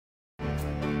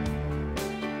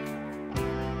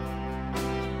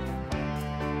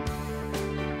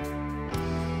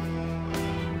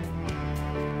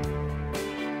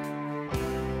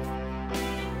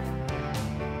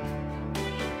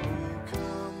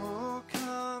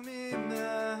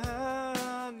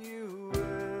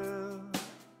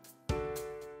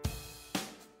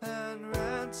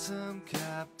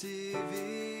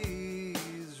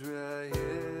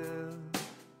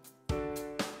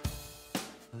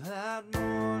that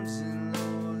mourns in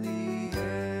lonely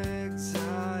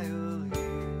exile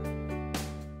here,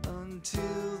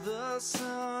 until the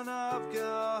Son of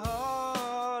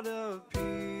God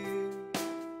appear.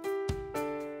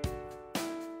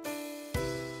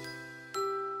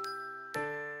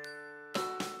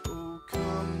 Oh,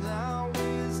 come thou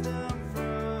wisdom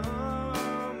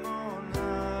from on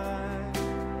high,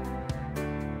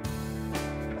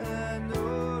 and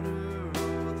order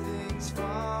all things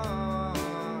far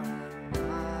and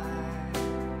nigh.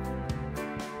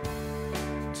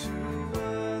 To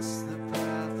us the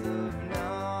path of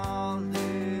knowledge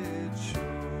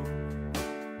show,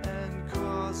 and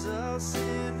cause us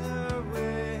in her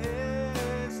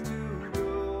ways to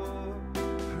go.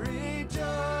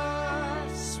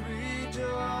 Rejoice,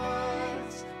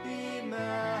 rejoice,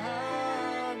 Emmanuel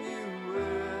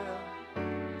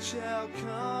shall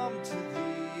come to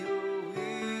thee, O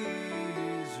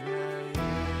Israel.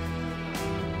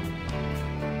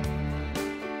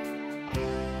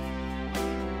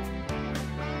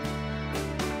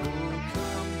 Oh,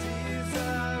 come,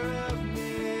 desire of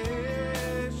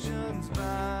nations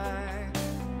by,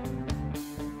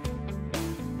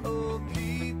 O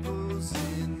peoples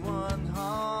in one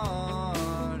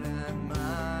heart and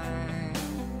mind.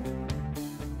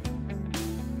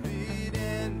 Bid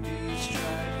envy,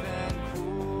 strife, and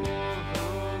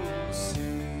quarrel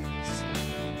cease.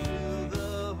 Fill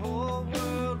the whole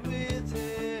world with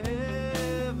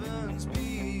heaven's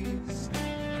peace.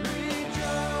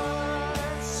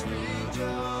 Rejoice,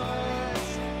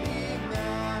 rejoice,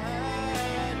 Emmanuel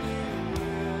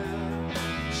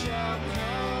shall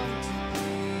come to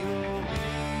thee, O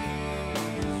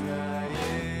Israel.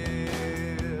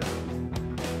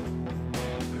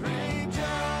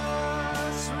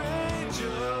 Rejoice,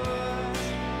 rejoice,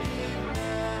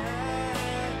 Emmanuel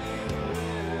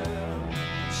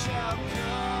shall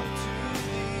come to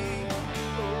thee,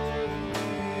 O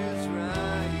Israel.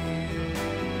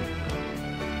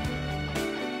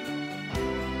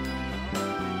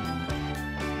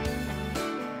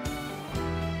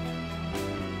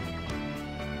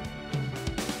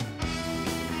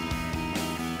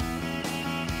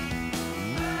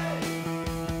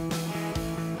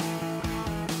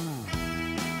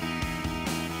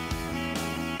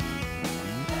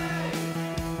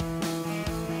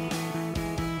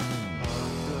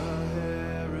 The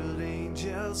herald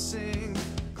angels sing,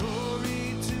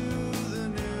 glory to the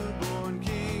newborn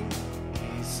King.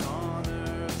 Peace on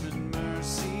earth and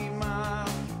mercy mild,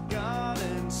 God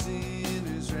and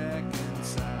sinners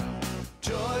reconciled.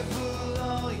 Joyful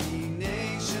all ye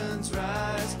nations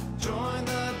rise, join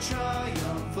the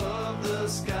triumph of the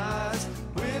skies.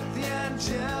 With the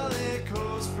angelic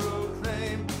host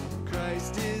proclaim,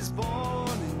 Christ is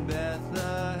born in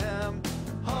Bethlehem.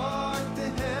 Hark, the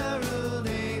herald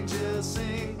angels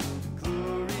sing,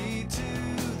 glory to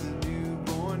the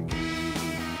newborn King.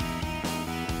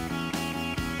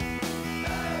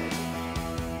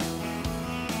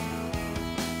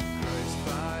 Christ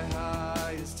by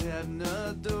highest heaven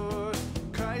adored,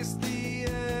 Christ the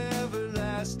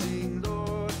everlasting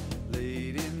Lord.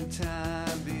 Late in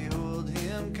time, behold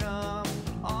him come,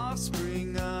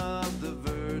 offspring of the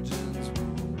Virgin's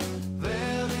womb.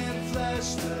 Veiled in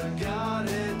flesh, the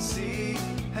Godhead see,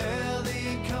 hail the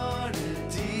incarnate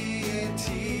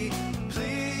deity.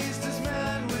 Pleased as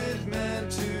man with men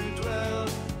to dwell,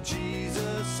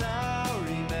 Jesus our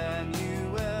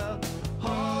Emmanuel.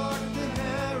 Hark, the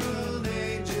herald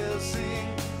angels sing,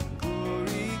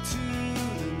 glory to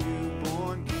the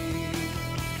newborn King.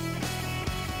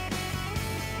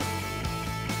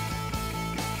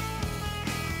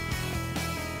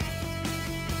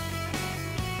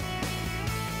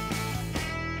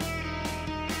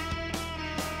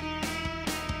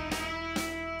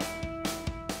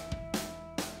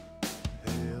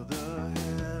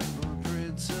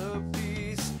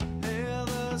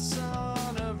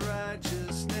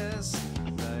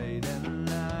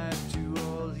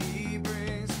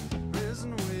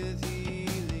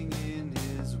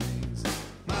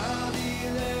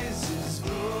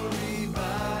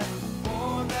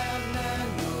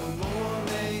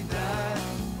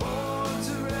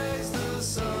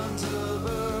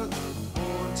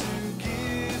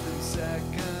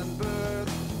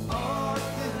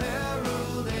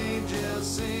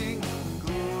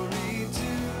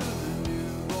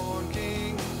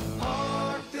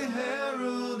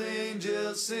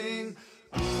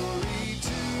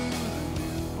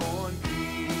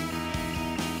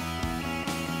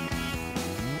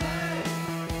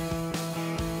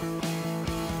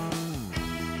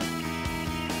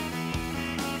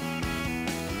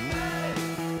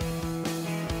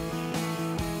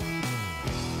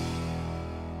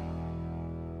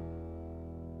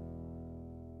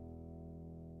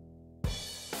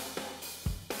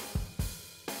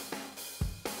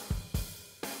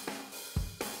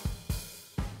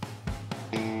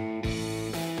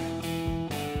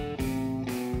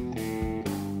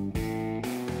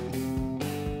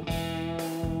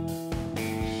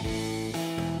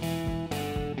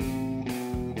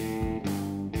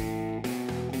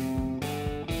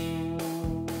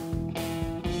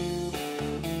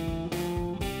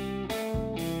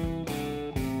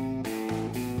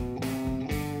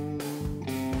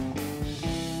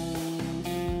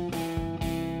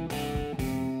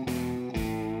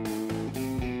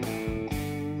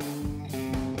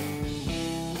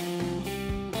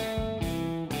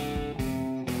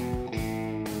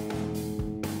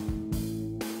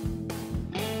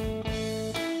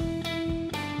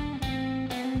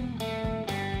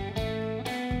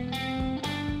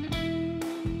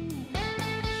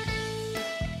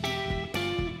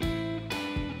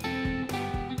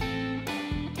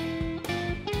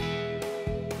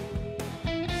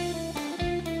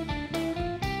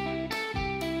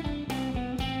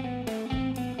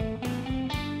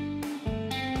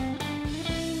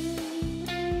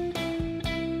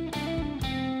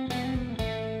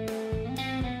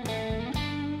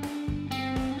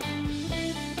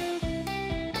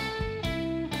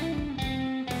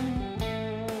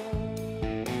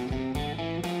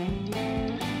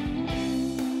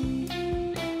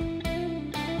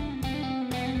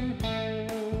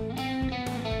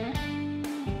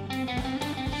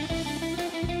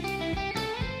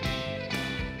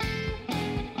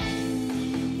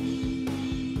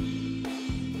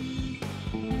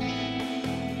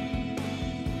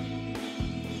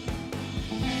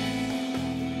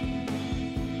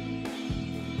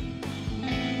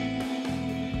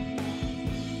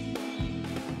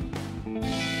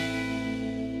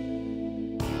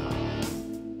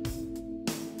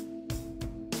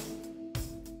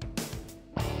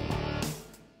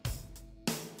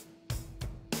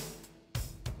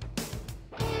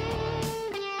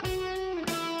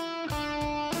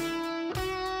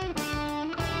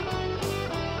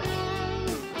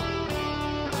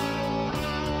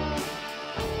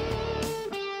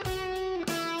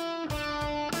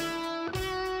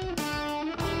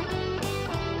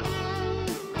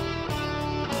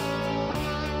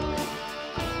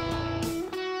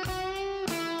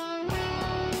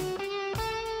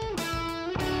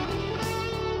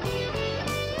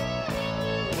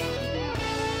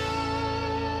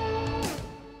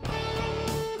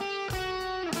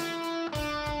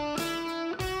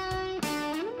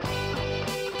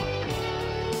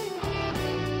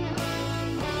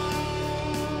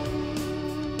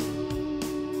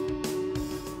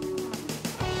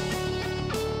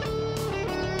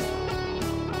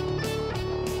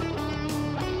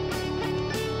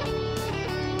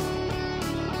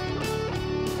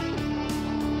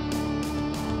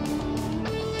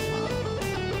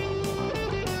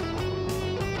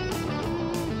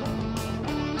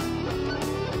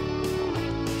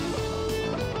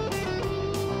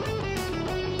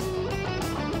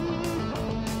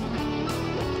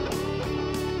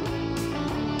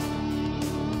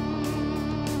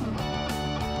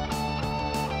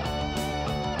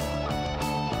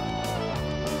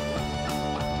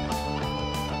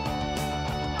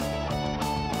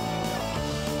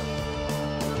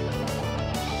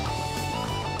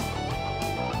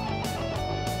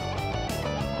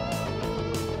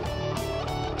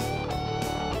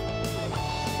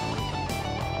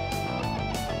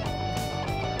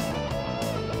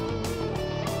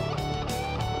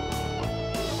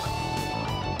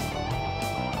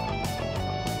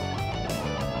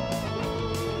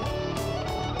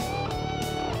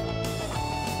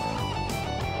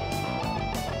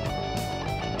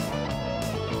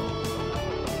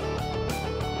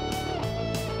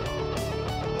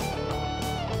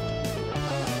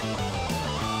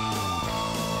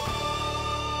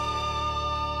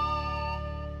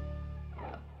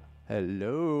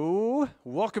 Hello.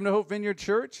 Welcome to Hope Vineyard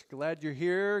Church. Glad you're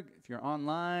here. If you're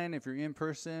online, if you're in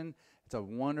person, it's a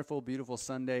wonderful, beautiful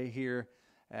Sunday here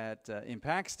in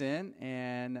Paxton,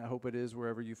 and I hope it is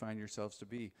wherever you find yourselves to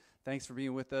be. Thanks for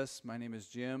being with us. My name is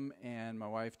Jim, and my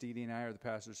wife Dee Dee and I are the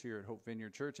pastors here at Hope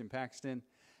Vineyard Church in Paxton,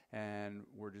 and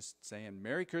we're just saying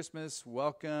Merry Christmas,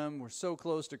 welcome. We're so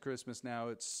close to Christmas now.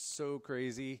 It's so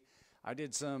crazy. I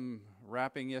did some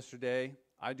wrapping yesterday.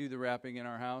 I do the wrapping in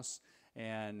our house.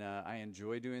 And I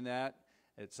enjoy doing that.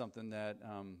 It's something that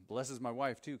blesses my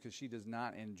wife, too, because she does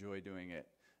not enjoy doing it.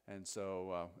 And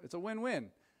so it's a win-win.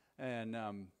 And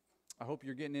I hope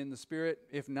you're getting in the spirit.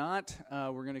 If not,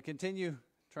 we're going to continue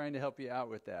trying to help you out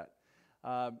with that.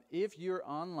 If you're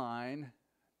online,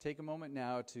 take a moment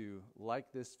now to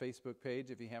like this Facebook page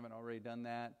if you haven't already done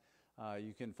that.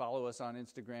 You can follow us on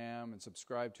Instagram and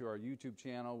subscribe to our YouTube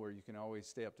channel where you can always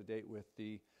stay up to date with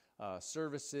the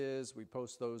services. We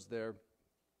post those there.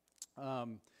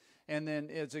 And then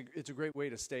it's a great way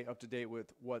to stay up to date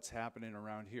with what's happening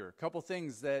around here. A couple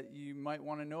things that you might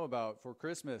want to know about for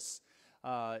Christmas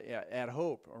at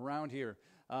Hope around here.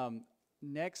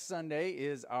 Next Sunday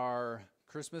is our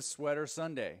Christmas Sweater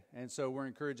Sunday. And so we're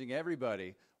encouraging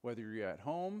everybody, whether you're at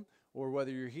home or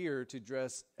whether you're here, to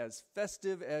dress as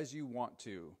festive as you want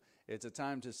to. It's a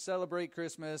time to celebrate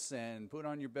Christmas and put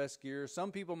on your best gear. Some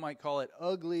people might call it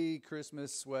Ugly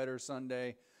Christmas Sweater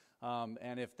Sunday.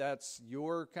 And if that's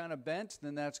your kind of bent,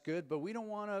 then that's good. But we don't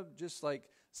want to just like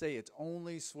say it's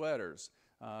only sweaters.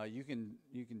 You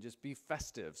can just be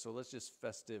festive. So let's just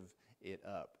festive it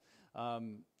up.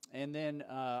 And then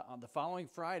on the following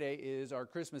Friday is our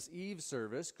Christmas Eve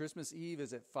service. Christmas Eve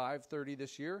is at 5:30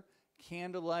 this year.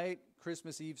 Candlelight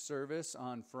Christmas Eve service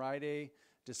on Friday,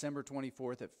 December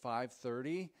 24th at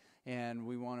 5:30, and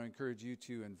we want to encourage you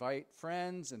to invite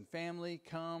friends and family,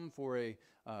 come for a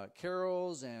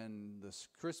carols and this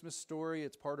Christmas story.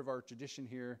 It's part of our tradition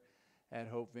here at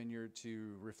Hope Vineyard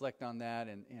to reflect on that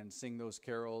and sing those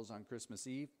carols on Christmas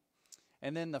Eve.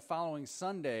 And then the following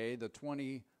Sunday, the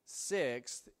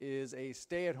 26th, is a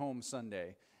stay-at-home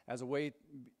Sunday as a way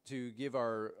to give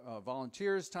our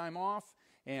volunteers time off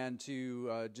and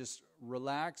to just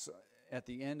relax at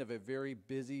the end of a very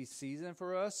busy season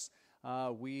for us.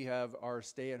 We have our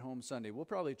stay-at-home Sunday. We'll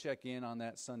probably check in on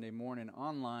that Sunday morning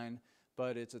online,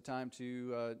 but it's a time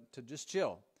to just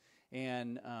chill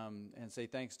and say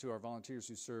thanks to our volunteers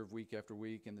who serve week after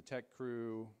week, and the tech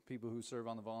crew, people who serve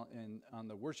on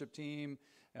the worship team,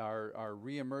 our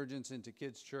re-emergence into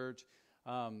kids' church.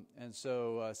 And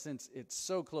so since it's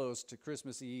so close to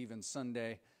Christmas Eve and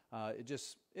Sunday, it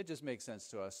just makes sense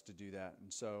to us to do that.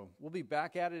 And so we'll be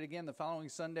back at it again the following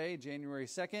Sunday, January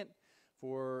 2nd,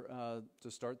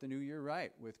 to start the new year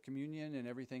right with communion and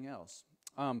everything else.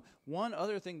 One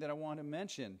other thing that I want to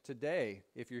mention today,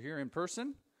 if you're here in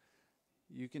person,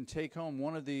 you can take home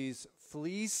one of these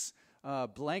fleece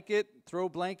throw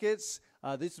blankets.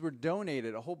 These were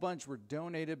donated. A whole bunch were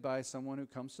donated by someone who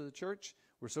comes to the church.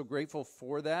 We're so grateful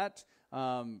for that,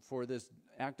 for this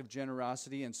act of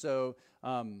generosity. And so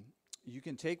you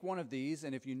can take one of these,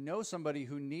 and if you know somebody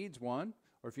who needs one,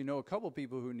 or if you know a couple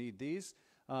people who need these,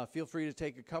 feel free to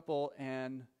take a couple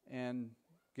and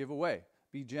give away.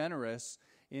 Be generous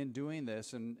in doing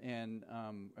this, and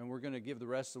we're going to give the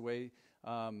rest away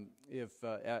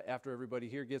after everybody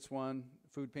here gets one.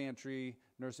 Food pantry,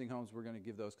 nursing homes, we're going to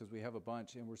give those because we have a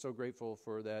bunch, and we're so grateful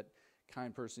for that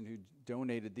kind person who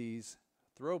donated these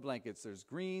throw blankets. There's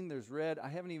green, there's red. I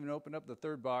haven't even opened up the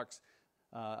third box.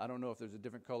 I don't know if there's a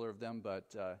different color of them,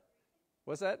 but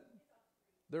what's that?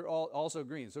 They're all also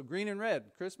green. So green and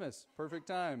red, Christmas, perfect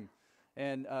time.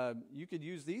 And you could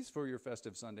use these for your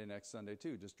festive Sunday next Sunday,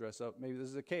 too. Just dress up. Maybe this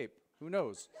is a cape. Who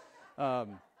knows?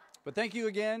 But thank you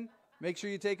again. Make sure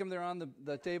you take them. They're on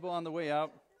the table on the way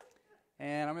out.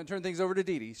 And I'm going to turn things over to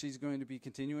Dee Dee. She's going to be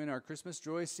continuing our Christmas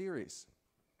Joy series.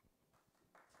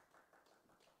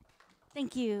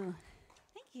 Thank you.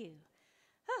 Thank you.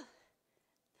 Oh,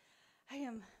 I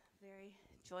am very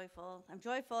joyful. I'm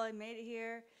joyful I made it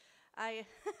here.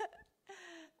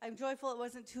 I'm joyful it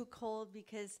wasn't too cold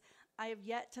because I have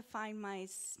yet to find my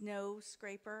snow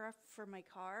scraper for my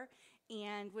car.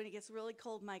 And when it gets really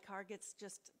cold, my car gets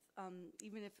just,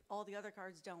 even if all the other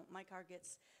cars don't, my car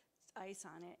gets ice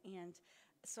on it. And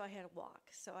so I had to walk.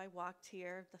 So I walked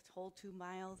here the whole 2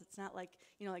 miles. It's not like,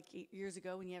 like years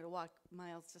ago when you had to walk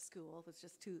miles to school. It was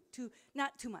just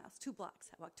not 2 miles, 2 blocks.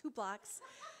 I walked 2 blocks,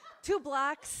 2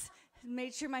 blocks,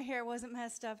 made sure my hair wasn't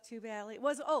messed up too badly. It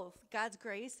was, God's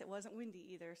grace, it wasn't windy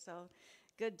either. So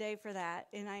good day for that.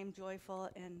 And I am joyful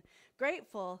and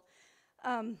grateful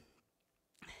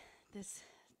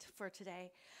for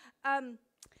today.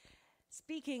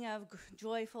 Speaking of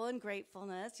joyful and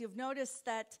gratefulness, you've noticed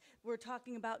that we're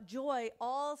talking about joy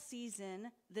all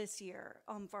season this year.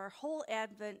 For our whole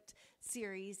Advent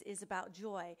series is about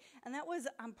joy. And that was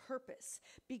on purpose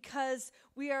because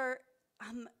we are,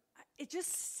 it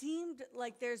just seemed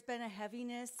like there's been a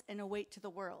heaviness and a weight to the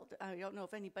world. I don't know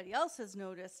if anybody else has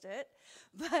noticed it,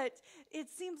 but it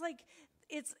seems like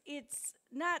it's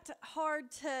not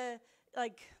hard to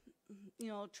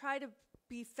try to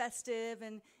be festive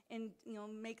and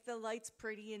make the lights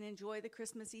pretty and enjoy the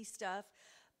Christmassy stuff.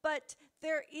 But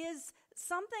there is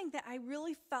something that I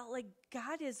really felt like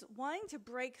God is wanting to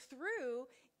break through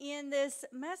in this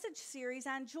message series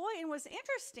on joy. And what's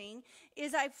interesting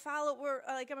is I'm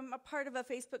a part of a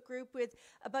Facebook group with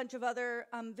a bunch of other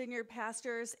Vineyard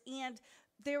pastors, and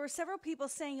there were several people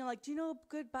saying, do you know a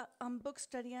good book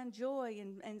study on joy?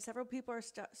 And several people are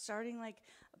starting like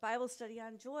a Bible study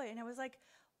on joy. And I was like,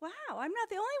 wow, I'm not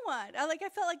the only one. I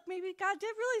felt like maybe God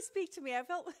did really speak to me. I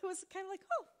felt it was kind of like,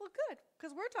 oh, well, good,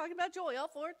 because we're talking about joy all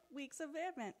 4 weeks of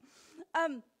Advent.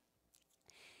 And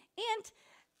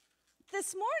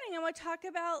this morning I want to talk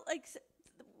about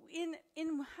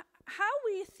in how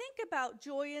we think about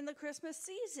joy in the Christmas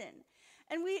season.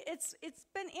 And it's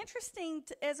been interesting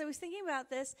as I was thinking about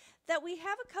this that we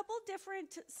have a couple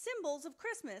different symbols of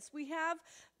Christmas. We have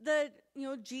the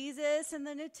Jesus and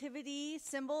the nativity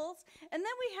symbols, and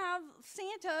then we have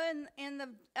Santa and the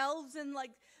elves and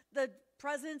the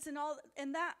presents and all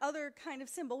and that other kind of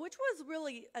symbol, which was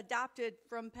really adopted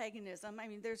from paganism. I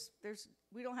mean, there's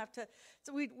we don't have to.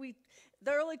 So we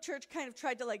the early church kind of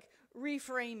tried to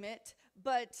reframe it,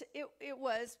 but it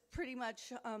was pretty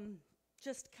much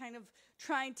just kind of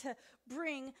trying to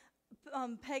bring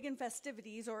pagan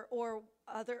festivities or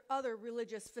other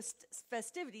religious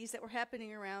festivities that were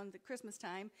happening around the Christmas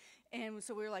time. And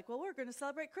so we were like, well, we're going to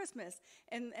celebrate Christmas.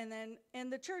 And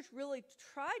the church really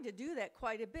tried to do that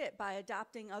quite a bit by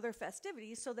adopting other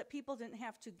festivities so that people didn't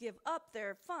have to give up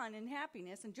their fun and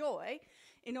happiness and joy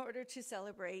in order to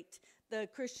celebrate the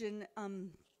Christian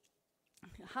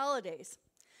holidays.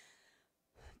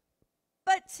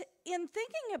 But in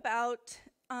thinking about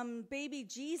baby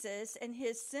Jesus and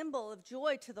his symbol of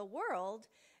joy to the world,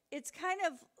 it's kind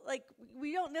of like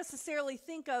we don't necessarily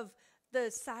think of the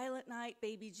Silent Night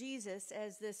baby Jesus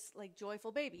as this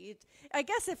joyful baby. I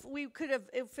guess if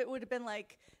it would have been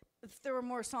if there were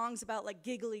more songs about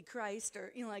giggly Christ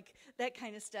or that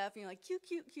kind of stuff,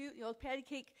 cute, patty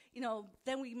cake,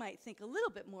 then we might think a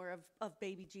little bit more of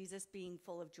baby Jesus being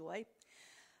full of joy.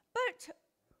 But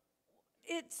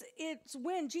it's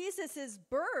when Jesus is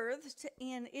birthed,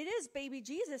 and it is baby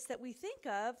Jesus that we think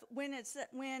of when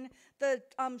the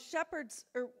shepherds,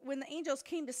 or when the angels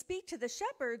came to speak to the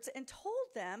shepherds and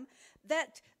told them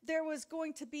that there was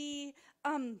going to be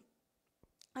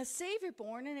a Savior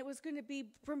born, and it was going to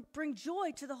bring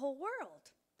joy to the whole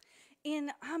world.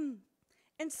 And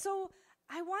so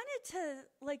I wanted to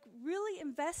really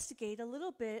investigate a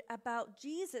little bit about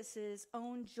Jesus's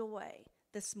own joy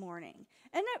this morning.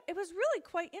 And it was really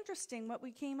quite interesting what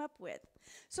we came up with.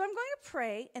 So I'm going to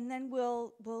pray, and then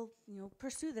we'll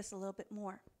pursue this a little bit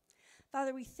more.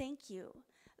 Father, we thank you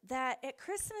that at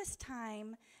Christmas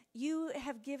time, you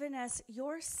have given us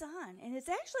your Son, and it's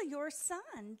actually your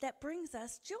Son that brings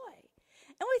us joy.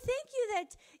 And we thank you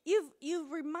that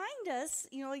you've remind us,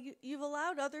 you've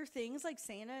allowed other things like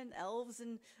Santa and elves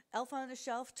and Elf on the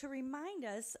Shelf to remind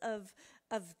us of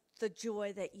the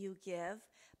joy that you give.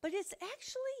 But it's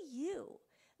actually you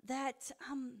that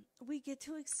we get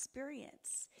to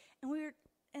experience.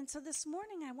 And so this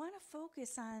morning I want to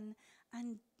focus on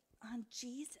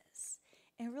Jesus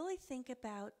and really think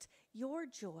about your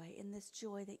joy and this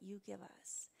joy that you give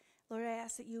us. Lord, I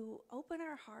ask that you open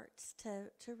our hearts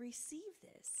to receive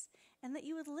this, and that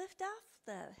you would lift off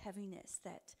the heaviness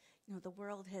that the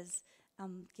world has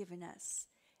given us,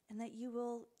 and that you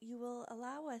will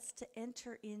allow us to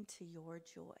enter into your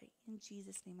joy. In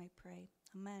Jesus' name I pray.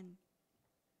 Amen.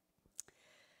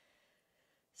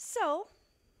 So,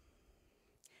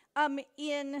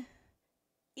 in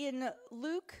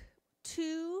Luke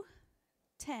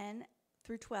 2:10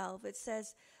 through 12, it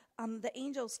says, the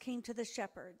angels came to the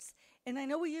shepherds. And I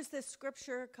know we used this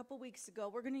scripture a couple weeks ago.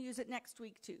 We're going to use it next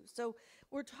week too. So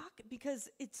we're talking, because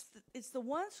it's the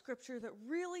one scripture that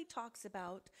really talks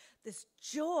about this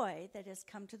joy that has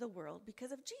come to the world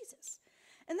because of Jesus.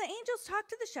 And the angels talk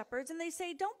to the shepherds, and they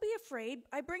say, don't be afraid.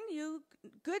 I bring you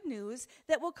good news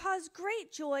that will cause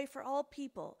great joy for all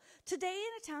people. Today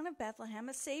in the town of Bethlehem,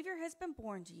 a Savior has been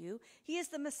born to you. He is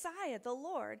the Messiah, the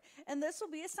Lord. And this will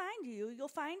be a sign to you. You'll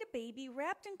find a baby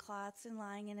wrapped in cloths and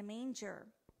lying in a manger.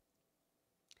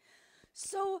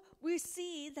 So we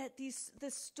see that this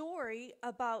story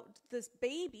about this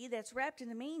baby that's wrapped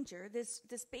in a manger, this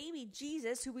baby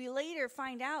Jesus, who we later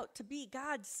find out to be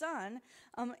God's son,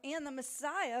 and the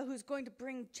Messiah, who's going to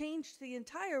bring change to the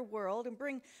entire world and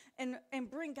bring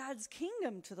God's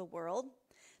kingdom to the world.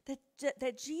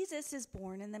 That Jesus is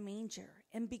born in the manger,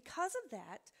 and because of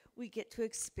that, we get to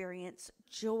experience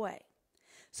joy.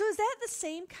 So is that the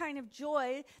same kind of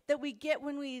joy that we get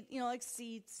when we, like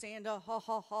see Santa, ha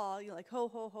ha ha, like ho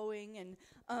ho hoing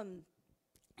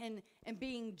and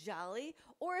being jolly,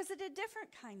 or is it a different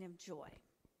kind of joy?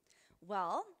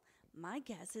 Well, my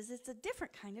guess is it's a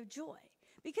different kind of joy,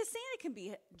 because Santa can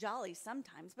be jolly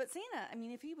sometimes, but Santa,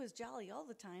 if he was jolly all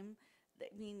the time,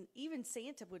 even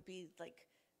Santa would be like,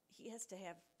 he has to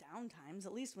have down times,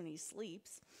 at least when he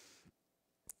sleeps.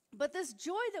 But this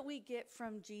joy that we get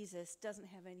from Jesus doesn't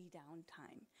have any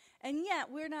downtime. And yet,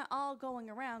 we're not all going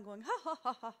around going, ha, ha,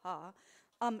 ha, ha,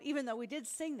 ha. Even though we did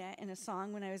sing that in a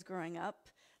song when I was growing up.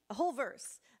 A whole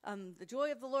verse. The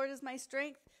joy of the Lord is my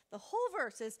strength. The whole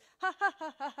verse is, ha, ha,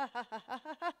 ha, ha, ha, ha, ha,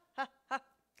 ha, ha, ha.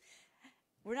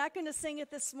 We're not going to sing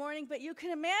it this morning, but you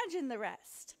can imagine the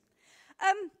rest.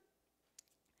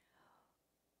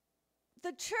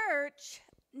 The church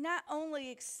not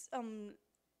only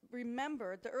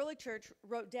remembered, the early church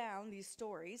wrote down these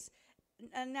stories,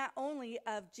 and not only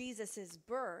of Jesus'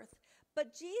 birth,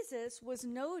 but Jesus was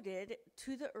noted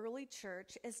to the early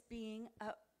church as being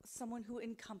someone who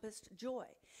encompassed joy.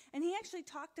 And he actually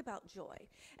talked about joy.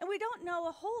 And we don't know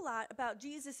a whole lot about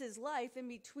Jesus' life in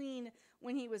between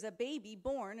when he was a baby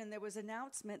born and there was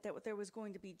announcement that there was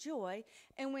going to be joy,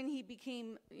 and when he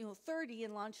became 30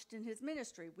 and launched in his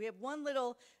ministry. We have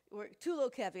two little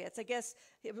caveats. I guess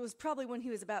it was probably when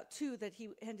he was about 2 that he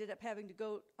ended up having to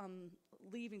go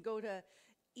leave and go to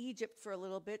Egypt for a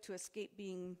little bit to escape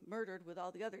being murdered with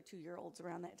all the other 2-year-olds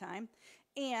around that time.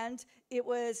 And it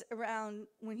was around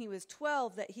when he was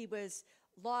 12 that he was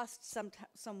lost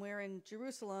somewhere in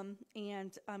Jerusalem,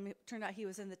 and it turned out he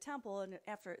was in the temple, and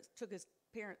after it took his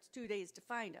parents 2 days to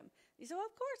find him. He said, well,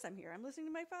 of course I'm here. I'm listening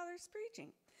to my father's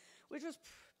preaching, which was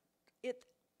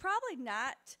probably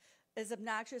not as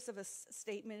obnoxious of a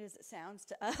statement as it sounds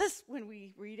to us when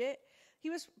we read it. He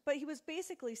was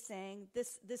basically saying,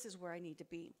 this is where I need to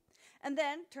be. And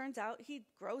then turns out he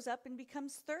grows up and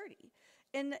becomes 30.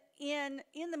 And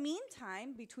in the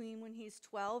meantime, between when he's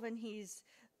 12 and he's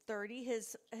 30,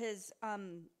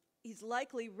 he's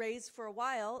likely raised for a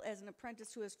while as an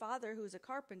apprentice to his father, who's a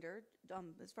carpenter,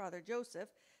 his father Joseph,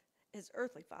 his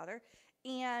earthly father.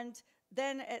 And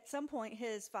then at some point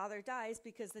his father dies,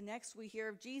 because the next we hear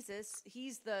of Jesus,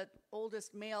 he's the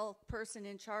oldest male person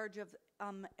in charge of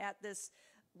at this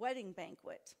wedding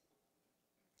banquet.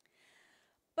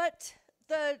 But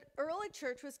the early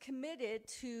church was committed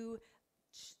to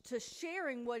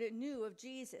sharing what it knew of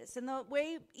Jesus. And the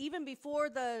way, even before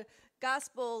the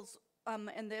Gospels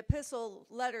and the epistle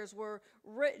letters were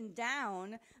written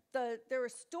down, there were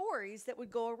stories that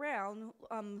would go around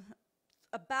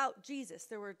about Jesus.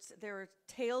 There were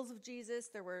tales of Jesus.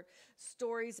 There were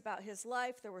stories about his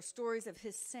life. There were stories of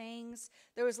his sayings.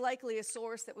 There was likely a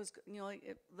source that was,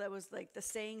 that was like the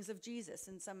sayings of Jesus,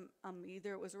 and some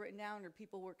either it was written down or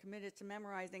people were committed to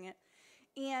memorizing it.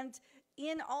 And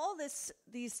in all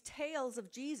these tales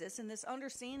of Jesus and this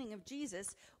understanding of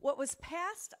Jesus, what was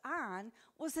passed on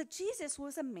was that Jesus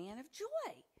was a man of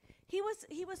joy. He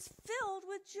was filled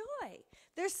with joy.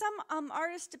 There's some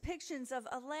artist depictions of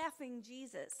a laughing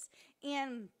Jesus,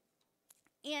 and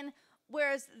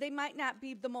whereas they might not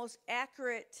be the most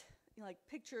accurate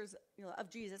pictures of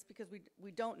Jesus, because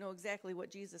we don't know exactly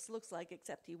what Jesus looks like,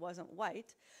 except he wasn't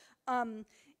white,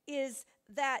 is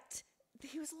that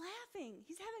he was laughing.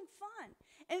 He's having fun.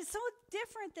 And it's so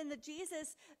different than the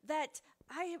Jesus that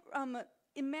I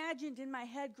imagined in my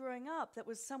head growing up, that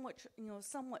was somewhat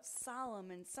solemn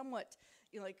and somewhat,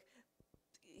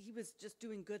 he was just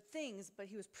doing good things, but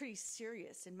he was pretty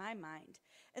serious in my mind.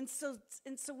 And so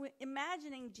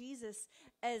imagining Jesus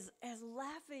as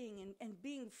laughing and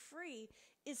being free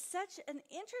is such an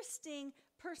interesting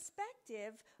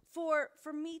perspective for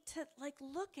me to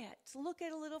look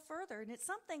at a little further. And it's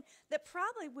something that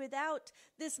probably without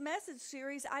this message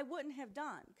series I wouldn't have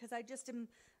done, because I just am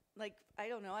I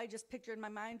don't know, I just picture in my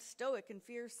mind stoic and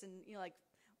fierce and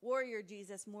warrior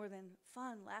Jesus more than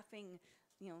fun, laughing,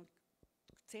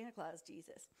 Santa Claus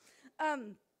Jesus.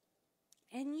 And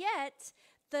yet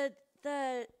the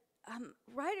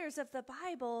writers of the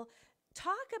Bible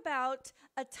talk about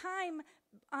a time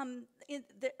in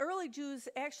the early Jews,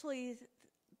 actually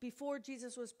before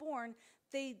Jesus was born,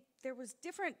 there was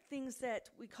different things that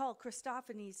we call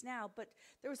Christophanies now, but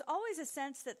there was always a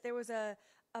sense that there was a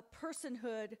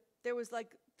personhood there was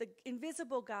like the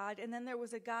invisible God, and then there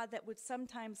was a God that would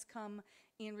sometimes come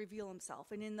and reveal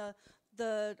himself. And in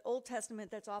the Old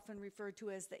Testament, that's often referred to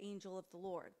as the angel of the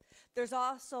Lord. There's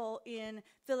also in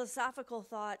philosophical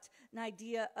thought an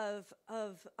idea of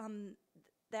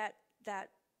that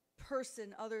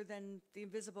person other than the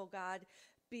invisible God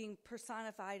being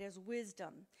personified as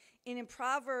wisdom. And in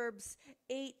Proverbs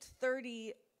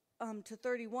 8:30 to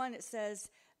 31, it says,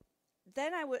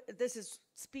 this is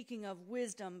speaking of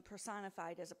wisdom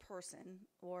personified as a person,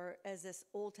 or as this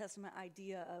Old Testament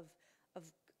idea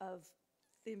of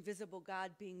the invisible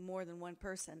God being more than one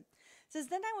person. It says,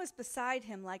 then I was beside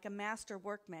him like a master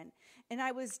workman, and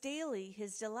I was daily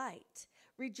his delight,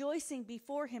 rejoicing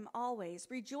before him always,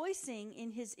 rejoicing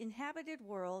in his inhabited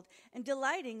world, and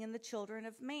delighting in the children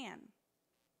of man.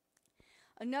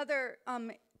 Another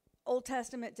Old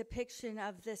Testament depiction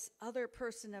of this other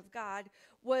person of God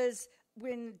was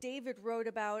when David wrote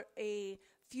about a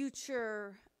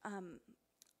future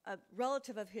a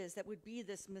relative of his that would be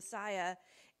this Messiah.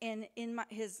 And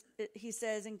he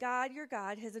says, and God, your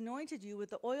God, has anointed you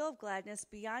with the oil of gladness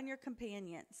beyond your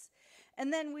companions.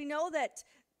 And then we know that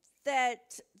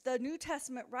the New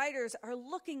Testament writers are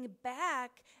looking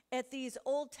back at these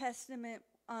Old Testament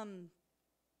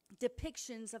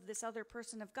depictions of this other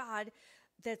person of God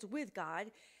that's with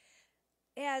God,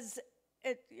 and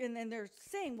then they're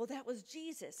saying, well, that was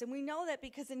Jesus. And we know that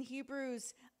because in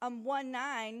Hebrews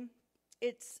 1:9,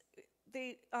 it's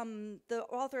the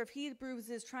author of Hebrews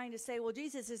is trying to say, well,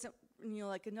 Jesus isn't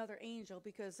like another angel,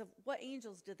 because of what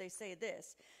angels did they say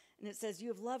this? And it says, you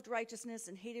have loved righteousness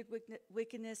and hated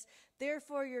wickedness.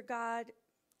 Therefore, your God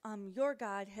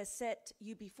has set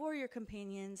you before your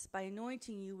companions by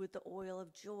anointing you with the oil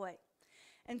of joy.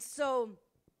 And so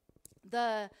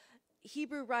the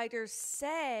Hebrew writers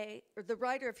say, or the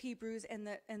writer of Hebrews and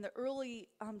the early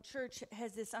church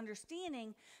has this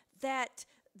understanding that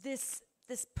this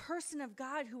person of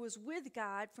God who was with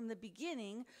God from the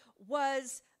beginning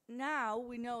was, now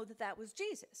we know that was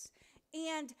Jesus.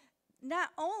 And not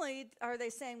only are they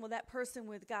saying, well, that person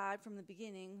with God from the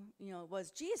beginning,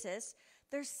 was Jesus,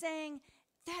 they're saying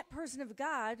that person of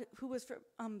God who was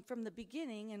from the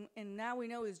beginning and now we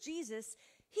know is Jesus,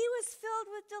 he was filled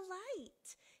with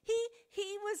delight.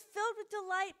 He was filled with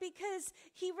delight because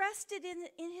he rested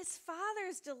in his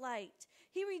Father's delight.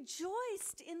 He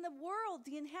rejoiced in the world,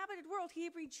 the inhabited world. He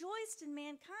rejoiced in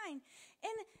mankind.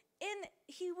 And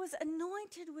he was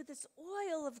anointed with this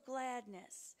oil of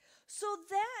gladness. So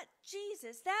that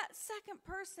Jesus, that second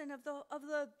person of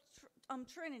the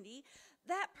Trinity,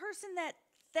 that person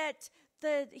that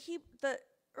the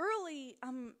early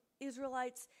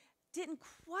Israelites didn't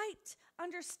quite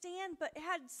understand, but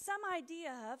had some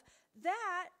idea of,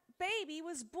 that baby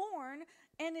was born,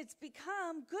 and it's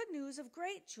become good news of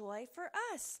great joy for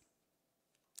us.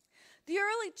 The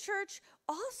early church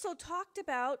also talked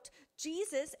about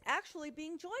Jesus actually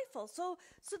being joyful. So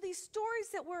these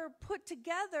stories that were put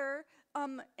together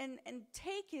and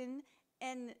taken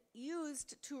and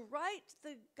used to write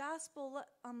the gospel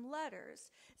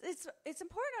letters. It's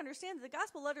important to understand that the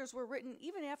gospel letters were written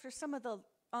even after some of the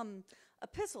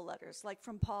epistle letters, like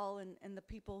from Paul and the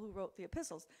people who wrote the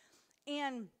epistles.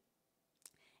 And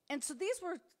so these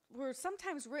were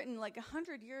sometimes written like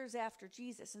 100 years after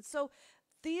Jesus. And so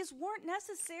these weren't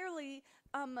necessarily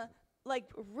like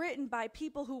written by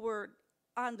people who were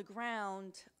on the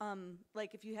ground,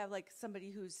 like if you have like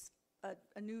somebody who's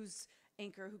a news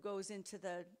anchor who goes into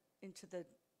the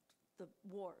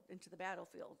war, into the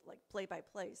battlefield, like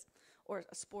play-by-plays, or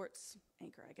a sports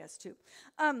anchor, I guess, too,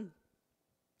 or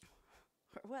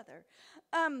weather.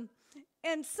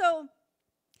 And so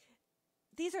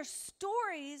these are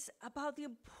stories about the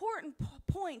important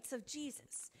points of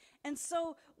Jesus. And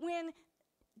so when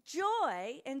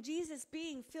joy and Jesus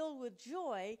being filled with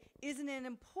joy isn't an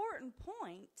important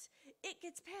point, it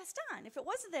gets passed on. If it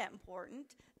wasn't that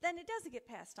important, then it doesn't get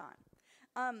passed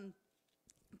on.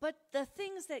 But the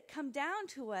things that come down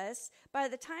to us, by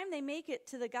the time they make it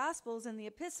to the Gospels and the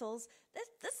epistles,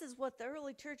 this is what the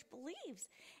early church believes.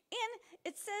 And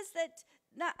it says that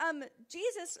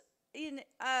Jesus, in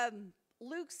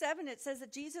Luke 7, it says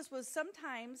that Jesus was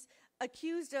sometimes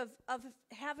accused of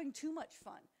having too much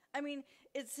fun. I mean,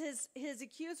 it's his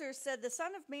accusers said, the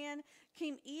Son of Man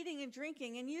came eating and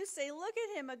drinking, and you say, look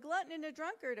at him, a glutton and a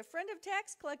drunkard, a friend of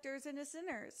tax collectors and of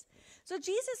sinners. So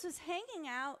Jesus was hanging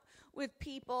out with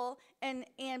people, and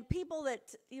people that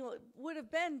would have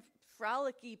been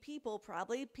frolicky people,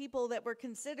 probably people that were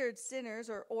considered sinners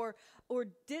or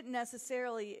didn't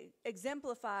necessarily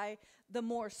exemplify the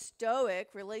more stoic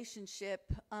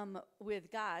relationship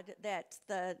with God that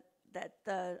the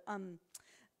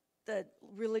the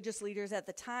religious leaders at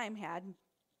the time had.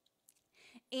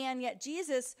 And yet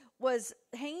Jesus was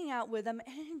hanging out with them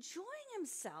and enjoying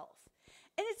himself.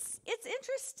 And it's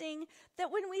interesting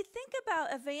that when we think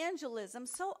about evangelism,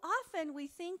 so often we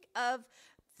thinking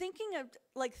of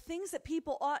like things that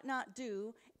people ought not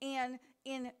do, and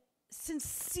in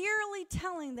sincerely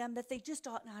telling them that they just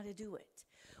ought not to do it.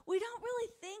 We don't really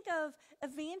think of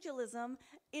evangelism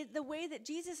in the way that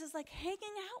Jesus is like hanging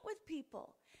out with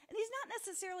people. And he's not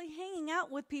necessarily hanging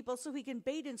out with people so he can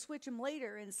bait and switch them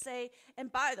later and say, and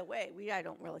by the way, I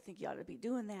don't really think you ought to be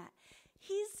doing that.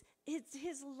 It's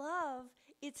his love,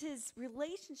 it's his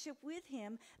relationship with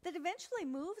him that eventually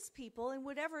moves people in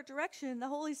whatever direction the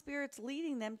Holy Spirit's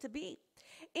leading them to be.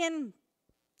 And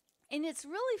it's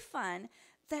really fun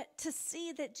to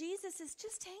see that Jesus is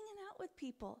just hanging out with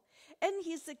people. And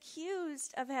he's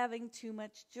accused of having too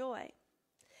much joy.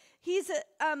 He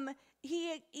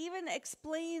even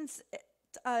explains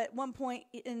at one point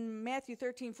in Matthew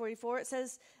 13:44, it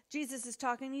says, Jesus is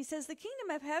talking, he says, the kingdom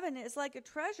of heaven is like a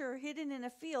treasure hidden in a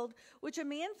field, which a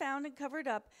man found and covered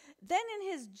up. Then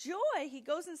in his joy, he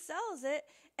goes and sells it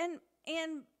and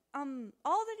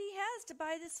all that he has to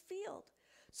buy this field.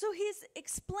 So he's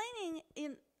explaining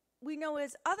we know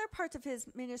his other parts of his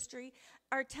ministry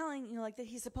are telling, like that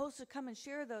he's supposed to come and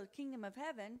share the kingdom of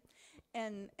heaven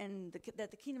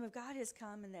that the kingdom of God has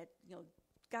come, and that,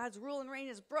 God's rule and reign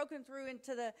is broken through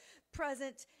into the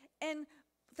present, and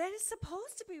that is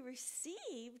supposed to be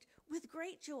received with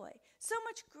great joy. So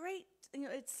much great,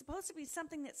 it's supposed to be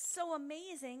something that's so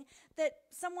amazing that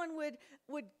someone would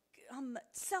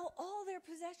sell all their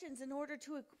possessions in order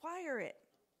to acquire it.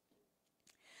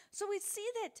 So we see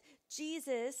that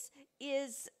Jesus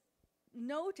is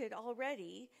noted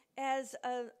already as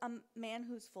a man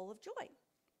who's full of joy.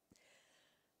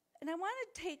 And I want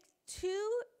to take two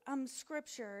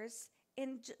scriptures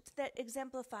that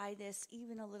exemplify this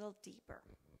even a little deeper.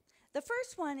 The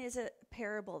first one is a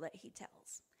parable that he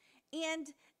tells. And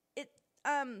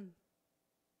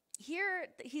here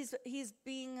he's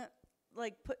being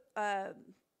like the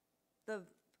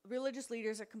religious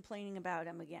leaders are complaining about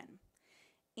him again.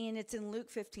 And it's in Luke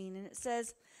 15, and it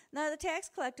says, now the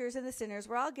tax collectors and the sinners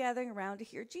were all gathering around to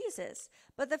hear Jesus.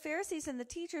 But the Pharisees and the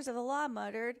teachers of the law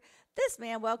muttered, this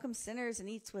man welcomes sinners and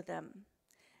eats with them.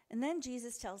 And then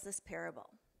Jesus tells this parable.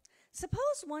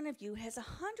 Suppose one of you has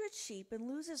 100 sheep and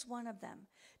loses one of them.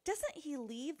 Doesn't he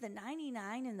leave the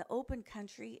 99 in the open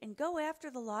country and go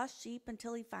after the lost sheep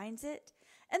until he finds it?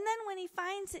 And then when he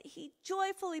finds it, he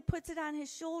joyfully puts it on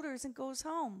his shoulders and goes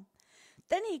home.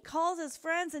 Then he calls his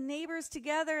friends and neighbors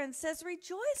together and says,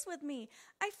 rejoice with me,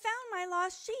 I found my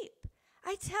lost sheep.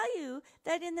 I tell you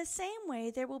that in the same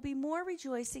way there will be more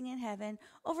rejoicing in heaven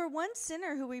over one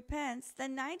sinner who repents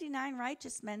than 99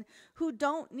 righteous men who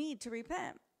don't need to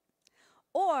repent.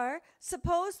 Or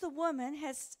suppose a woman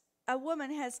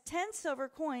has 10 silver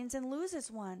coins and loses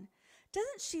one.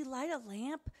 Doesn't she light a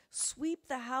lamp, sweep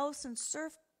the house, and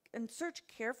search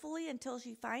carefully until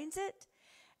she finds it?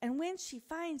 And when she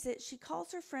finds it, she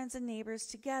calls her friends and neighbors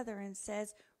together and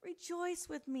says, rejoice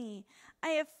with me, I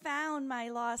have found my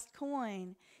lost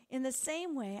coin. In the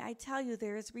same way, I tell you,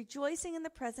 there is rejoicing in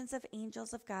the presence of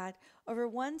angels of God over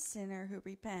one sinner who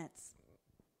repents.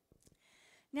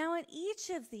 Now, in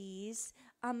each of these,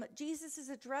 Jesus is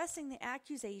addressing the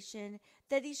accusation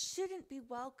that he shouldn't be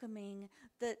welcoming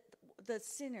the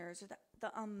sinners or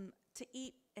to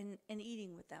eat and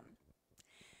eating with them.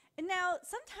 And now,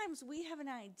 sometimes we have an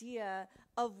idea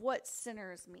of what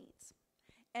sinners means.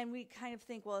 And we kind of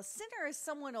think, well, a sinner is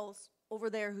someone else over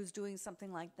there who's doing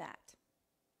something like that.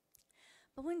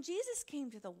 But when Jesus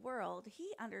came to the world,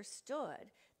 he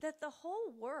understood that the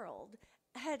whole world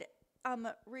had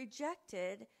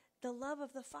rejected the love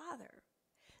of the Father.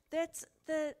 That's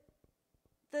the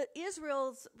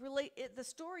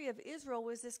story of Israel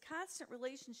was this constant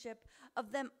relationship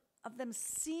of them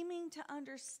seeming to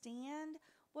understand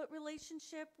what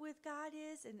relationship with God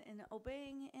is, and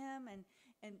obeying him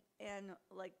and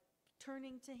like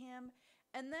turning to him,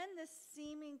 and then this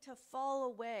seeming to fall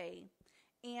away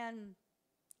and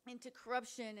into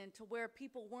corruption and to where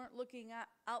people weren't looking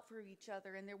out for each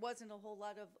other, and there wasn't a whole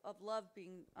lot of love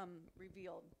being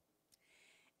revealed.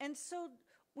 And so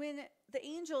when the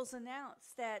angels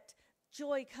announce that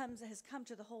joy has come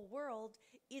to the whole world,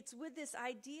 it's with this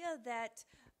idea that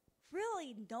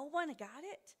really no one got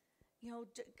it.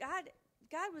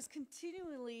 God was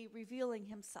continually revealing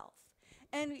himself.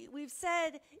 And we've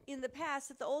said in the past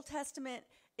that the Old Testament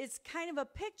is kind of a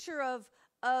picture of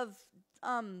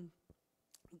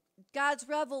God's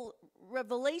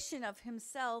revelation of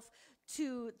himself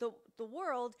to the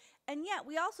world. And yet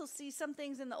we also see some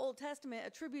things in the Old Testament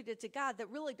attributed to God that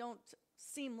really don't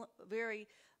seem very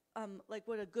like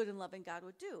what a good and loving God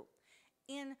would do.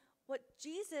 And what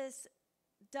Jesus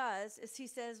does is he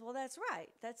says, well, that's right.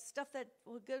 That's stuff that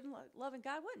a good and loving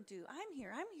God wouldn't do.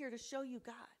 I'm here to show you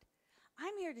God.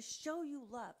 I'm here to show you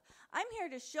love. I'm here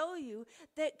to show you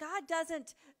that God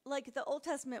doesn't, like the Old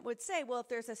Testament would say, well,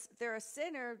 if they're a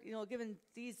sinner, given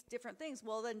these different things,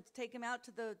 well, then take him out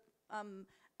to the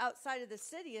outside of the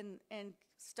city and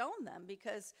stone them,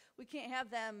 because we can't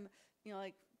have them,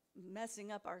 like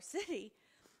messing up our city.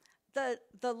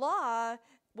 The law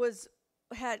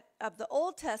of the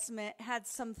Old Testament had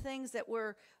some things that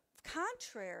were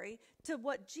contrary to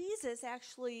what Jesus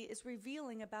actually is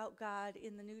revealing about God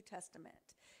in the New Testament.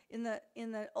 In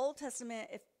the Old Testament,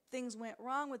 if things went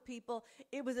wrong with people,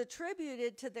 it was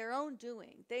attributed to their own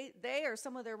doing. They or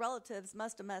some of their relatives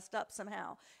must have messed up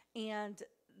somehow, and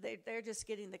they're just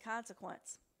getting the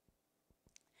consequence.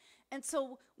 And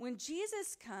so when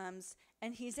Jesus comes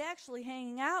and he's actually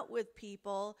hanging out with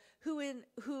people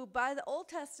who by the Old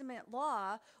Testament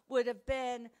law would have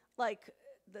been like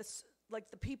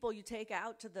the people you take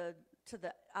out to the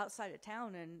outside of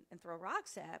town and throw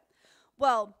rocks at.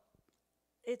 Well,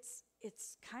 it's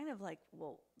kind of like,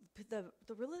 well, the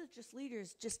religious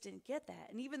leaders just didn't get that.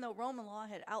 And even though Roman law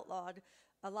had outlawed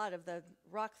a lot of the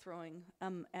rock throwing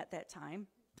at that time,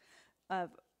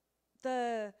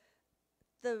 the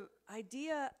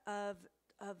idea of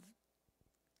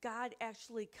God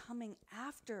actually coming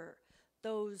after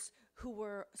those who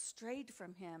were strayed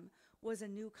from him was a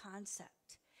new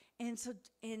concept. And so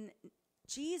in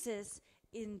Jesus,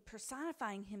 in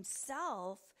personifying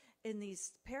himself in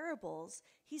these parables,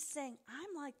 he's saying,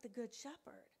 I'm like the good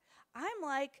shepherd. I'm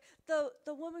like the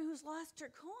woman who's lost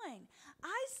her coin.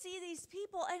 I see these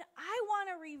people and I want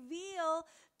to reveal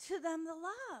to them the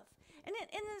love. And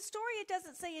in the story, it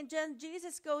doesn't say, and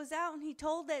Jesus goes out and he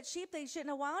told that sheep they shouldn't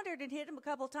have wandered and hit him a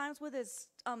couple times with his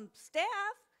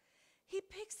staff. He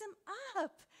picks them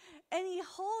up and he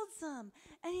holds them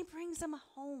and he brings them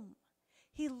home.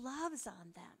 He loves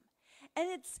on them. And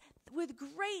it's with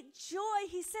great joy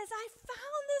he says, I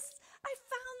found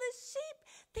this sheep.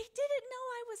 They didn't know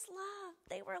I was loved.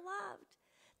 They were loved.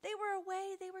 They were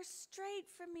away. They were strayed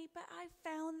from me, but I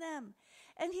found them.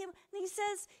 And he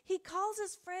says he calls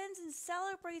his friends and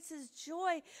celebrates his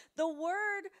joy. The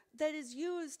word that is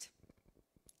used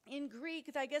in Greek,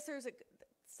 I guess there's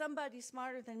somebody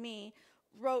smarter than me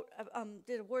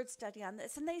did a word study on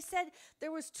this, and they said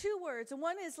there was two words, and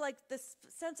one is like this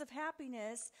sense of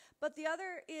happiness, but the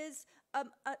other is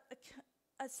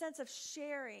a sense of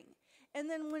sharing. And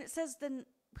then when it says then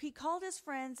he called his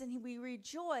friends and we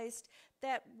rejoiced,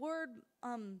 that word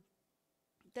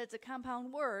that's a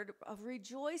compound word of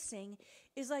rejoicing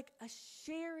is like a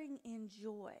sharing in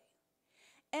joy.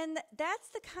 And that's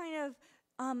the kind of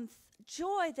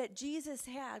joy that Jesus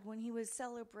had when he was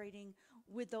celebrating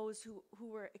with those who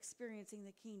were experiencing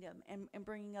the kingdom and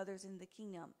bringing others into the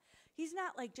kingdom. He's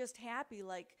not like just happy,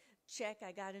 like, check,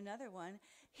 I got another one.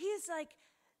 He's like,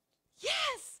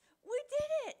 yes, we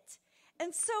did it.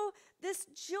 And so this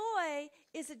joy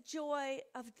is a joy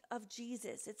of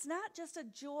Jesus. It's not just a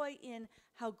joy in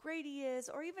how great he is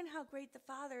or even how great the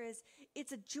Father is.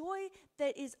 It's a joy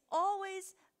that is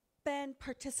always been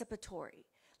participatory,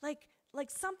 like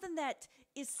something that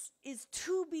is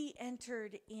to be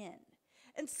entered in.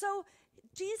 And so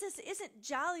Jesus isn't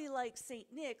jolly like St.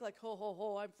 Nick, like, ho, ho,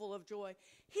 ho, I'm full of joy.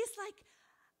 He's like,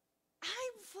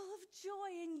 I'm full of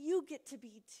joy and you get to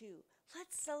be too.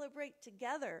 Let's celebrate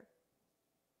together.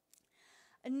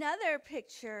 Another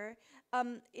picture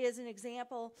is an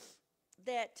example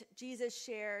that Jesus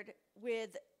shared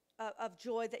with of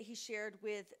joy that he shared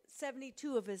with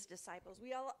 72 of his disciples.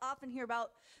 We all often hear about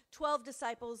 12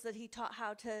 disciples that he taught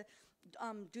how to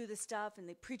do the stuff, and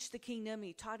they preached the kingdom.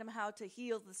 He taught them how to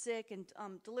heal the sick and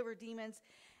deliver demons.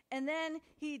 And then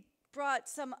he brought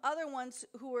some other ones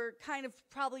who were kind of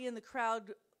probably in the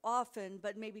crowd often,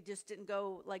 but maybe just didn't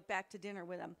go like back to dinner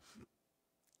with him.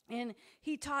 And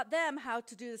he taught them how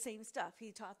to do the same stuff.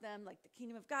 He taught them, like, the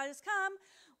kingdom of God has come.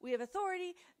 We have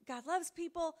authority. God loves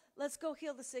people. Let's go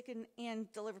heal the sick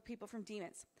and deliver people from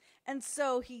demons. And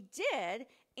so he did,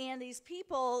 and these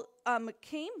people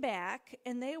came back,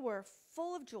 and they were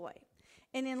full of joy.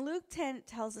 And in Luke 10, it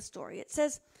tells a story. It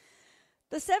says,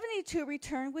 the 72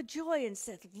 returned with joy and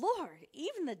said, Lord,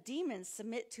 even the demons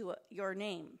submit to your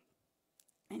name.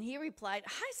 And he replied,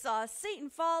 I saw Satan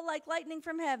fall like lightning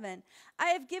from heaven. I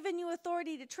have given you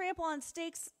authority to trample on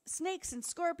snakes and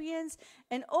scorpions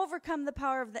and overcome the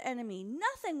power of the enemy.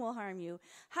 Nothing will harm you.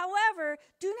 However,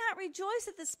 do not rejoice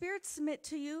that the spirits submit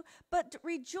to you, but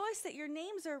rejoice that your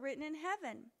names are written in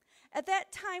heaven. At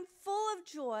that time, full of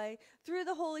joy, through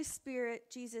the Holy Spirit,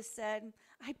 Jesus said,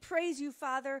 I praise you,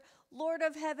 Father, Lord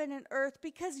of heaven and earth,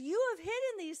 because you have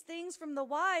hidden these things from the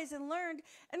wise and learned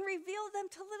and revealed them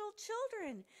to little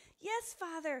children. Yes,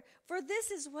 Father, for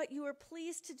this is what you are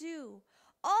pleased to do.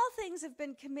 All things have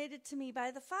been committed to me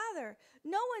by the Father.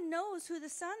 No one knows who the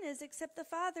Son is except the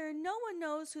Father, and no one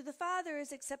knows who the Father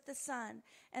is except the Son,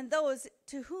 and those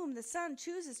to whom the Son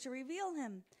chooses to reveal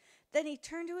him. Then he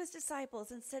turned to his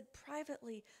disciples and said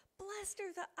privately, Blessed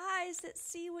are the eyes that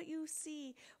see what you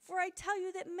see. For I tell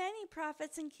you that many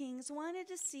prophets and kings wanted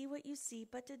to see what you see,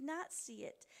 but did not see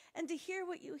it, and to hear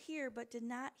what you hear, but did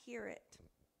not hear it.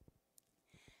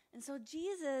 And so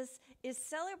Jesus is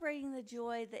celebrating the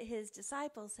joy that his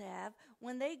disciples have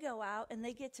when they go out and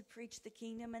they get to preach the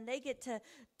kingdom, and they get to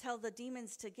tell the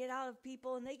demons to get out of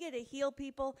people, and they get to heal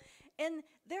people. And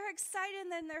they're excited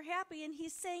and then they're happy. And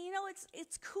he's saying, you know,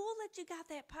 it's cool that you got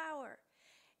that power.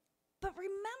 But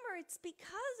remember, it's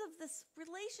because of this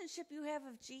relationship you have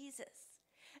of Jesus.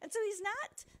 And so he's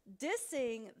not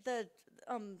dissing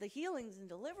the healings and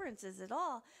deliverances at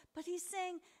all, but he's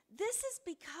saying this is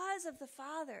because of the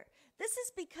Father. This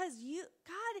is because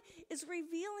God is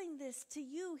revealing this to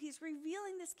you. He's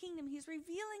revealing this kingdom. He's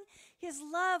revealing his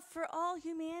love for all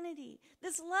humanity.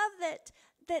 This love that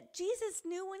Jesus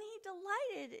knew when he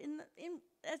delighted in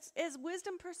as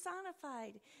wisdom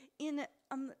personified in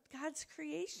God's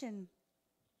creation.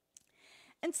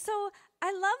 And so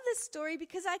I love this story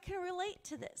because I can relate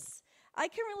to this. I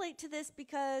can relate to this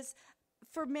because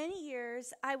for many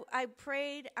years I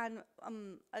prayed on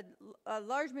a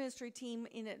large ministry team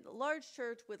in a large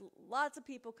church with lots of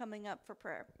people coming up for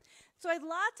prayer. So I had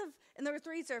and there were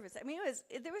 3 services. I mean,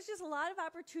 there was just a lot of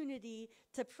opportunity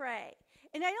to pray.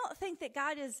 And I don't think that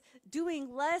God is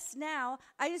doing less now.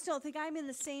 I just don't think I'm in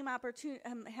the same opportunity,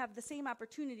 have the same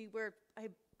opportunity where I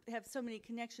have so many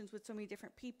connections with so many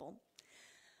different people.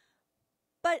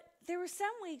 But there were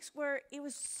some weeks where it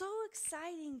was so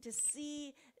exciting to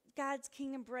see God's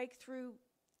kingdom break through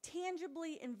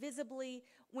tangibly and visibly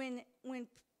when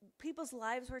people's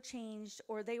lives were changed,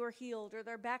 or they were healed, or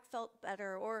their back felt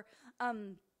better, or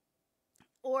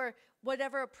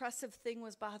whatever oppressive thing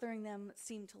was bothering them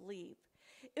seemed to leave.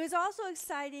 It was also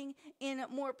exciting in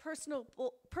more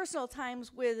personal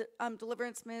times with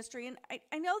deliverance ministry. And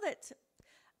I know that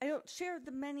I don't share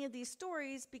many of these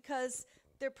stories because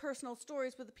they're personal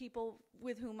stories with the people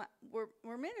with whom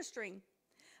we're ministering.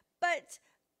 But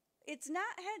it's not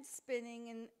head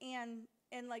spinning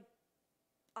and like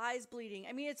eyes bleeding.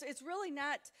 I mean, it's really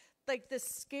not like this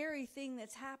scary thing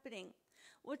that's happening.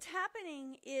 What's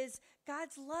happening is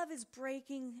God's love is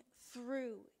breaking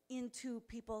through into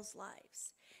people's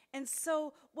lives. And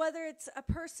so whether it's a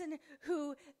person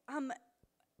who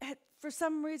for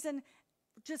some reason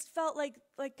just felt like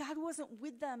God wasn't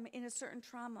with them in a certain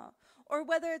trauma, or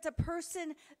whether it's a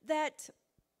person that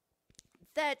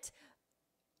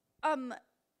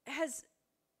has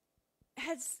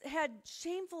had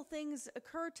shameful things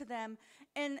occur to them,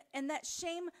 and that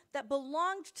shame that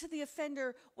belonged to the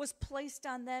offender was placed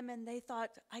on them, and they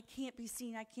thought, I can't be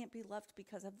seen, I can't be loved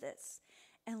because of this.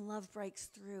 And love breaks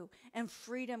through, and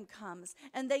freedom comes,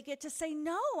 and they get to say,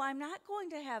 no, I'm not going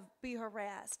to be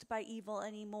harassed by evil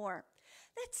anymore.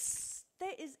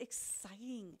 That is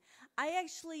exciting. I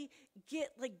actually get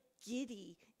like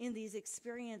giddy in these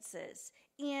experiences,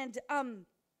 and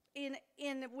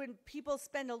when people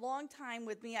spend a long time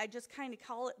with me, I just kind of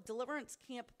call it deliverance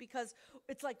camp, because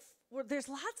it's like there's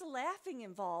lots of laughing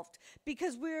involved,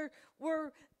 because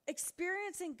we're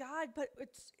experiencing God, but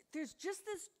there's just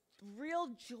this real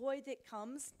joy that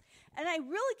comes. And I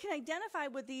really can identify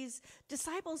with these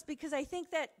disciples, because I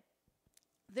think that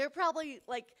they're probably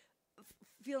like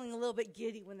feeling a little bit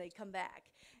giddy when they come back.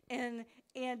 And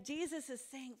Jesus is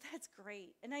saying, that's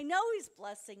great. And I know he's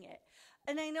blessing it.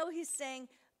 And I know he's saying,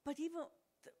 but even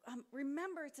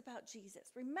remember, it's about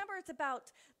Jesus. Remember, it's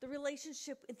about the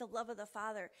relationship and the love of the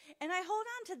Father. And I hold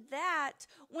on to that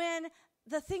when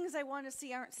the things I want to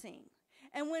see aren't seen.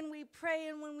 And when we pray,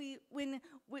 and when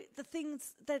the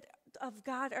things that of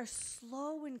God are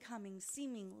slow in coming,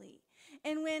 seemingly,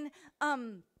 and when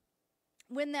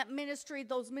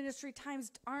those ministry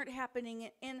times aren't happening,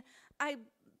 and I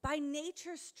by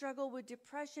nature struggle with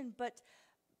depression, but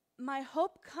my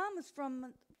hope comes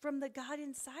from the God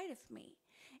inside of me,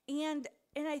 and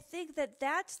And I think that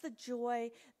that's the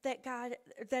joy that God,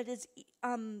 that is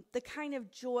the kind of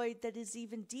joy that is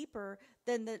even deeper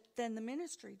than the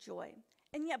ministry joy.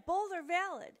 And yet both are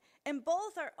valid, and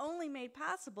both are only made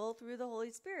possible through the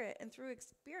Holy Spirit and through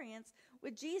experience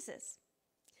with Jesus.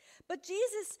 But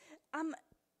Jesus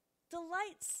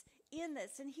delights in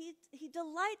this, and he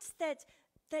delights that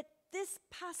this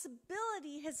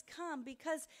possibility has come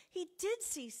because he did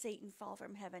see Satan fall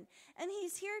from heaven, and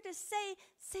he's here to say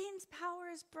Satan's power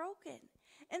is broken.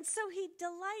 And so he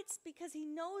delights because he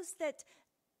knows that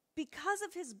because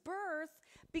of his birth,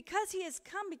 because he has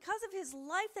come, because of his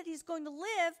life that he's going to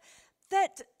live,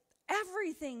 that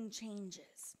everything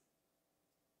changes.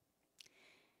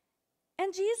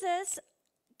 And Jesus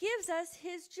gives us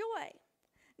his joy.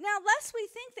 Now, lest we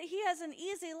think that he has an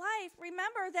easy life,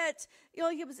 remember that he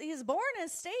was born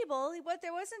as stable.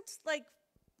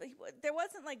 There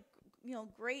wasn't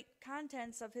great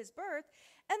contents of his birth,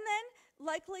 and then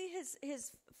likely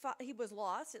he was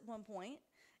lost at one point,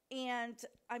 and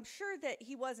I'm sure that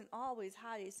he wasn't always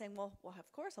haughty, saying, "Well,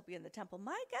 of course I'll be in the temple."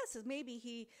 My guess is maybe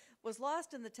he was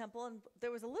lost in the temple, and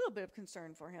there was a little bit of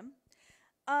concern for him,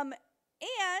 and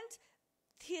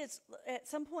at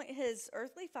some point his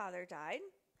earthly father died.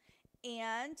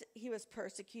 And he was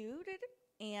persecuted,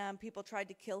 and people tried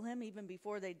to kill him even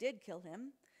before they did kill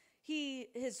him.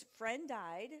 His friend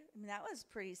died. I mean, that was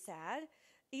pretty sad.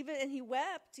 And he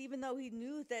wept, even though he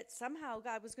knew that somehow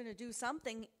God was going to do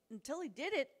something. Until he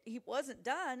did it, he wasn't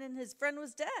done, and his friend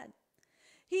was dead.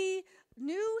 He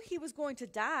knew he was going to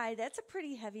die. That's a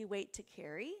pretty heavy weight to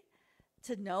carry,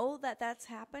 to know that that's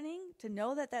happening, to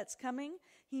know that that's coming.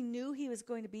 He knew he was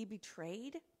going to be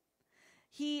betrayed.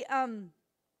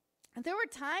 There were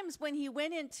times when he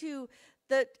went into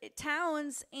the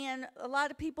towns and a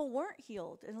lot of people weren't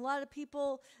healed, and a lot of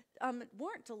people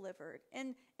weren't delivered,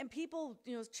 and people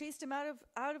chased him out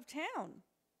of town.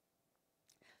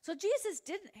 So Jesus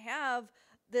didn't have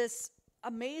this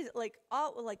amazing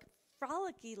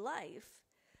frolicky life,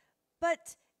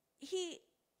 but he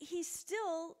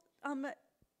still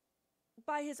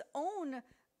by his own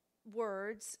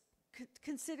words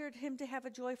considered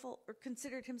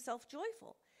considered himself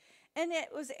joyful. And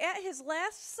it was at his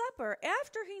Last Supper,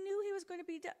 after he knew he was going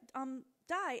to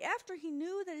die, after he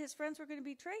knew that his friends were going to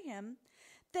betray him,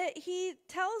 that he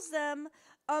tells them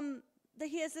that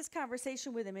he has this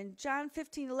conversation with him. In John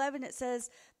 15:11, it says,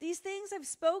 "These things I've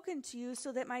spoken to you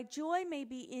so that my joy may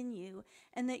be in you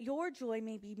and that your joy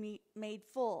may be made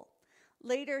full."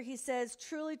 Later he says,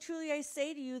 "Truly, truly, I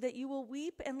say to you that you will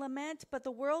weep and lament, but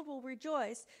the world will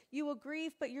rejoice. You will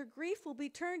grieve, but your grief will be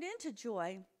turned into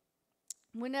joy.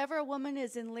 Whenever a woman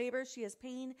is in labor, she has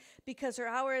pain because her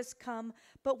hour has come.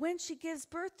 But when she gives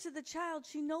birth to the child,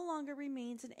 she no longer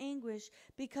remains in anguish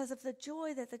because of the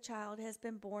joy that the child has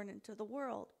been born into the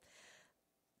world.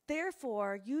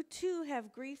 Therefore, you too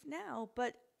have grief now,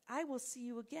 but I will see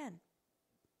you again,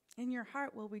 and your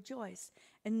heart will rejoice,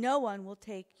 and no one will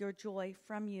take your joy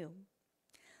from you."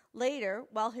 Later,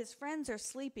 while his friends are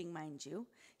sleeping, mind you,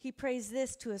 he prays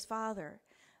this to his Father: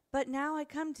 "But now I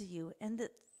come to you, and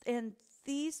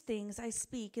these things I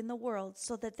speak in the world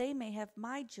so that they may have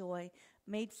my joy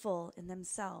made full in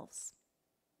themselves."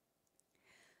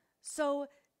 So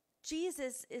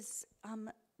Jesus is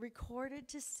recorded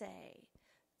to say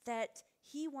that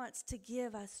he wants to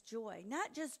give us joy,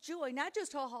 not just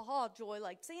ha ha ha joy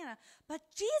like Santa,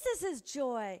 but Jesus'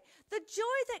 joy, the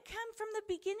joy that came from the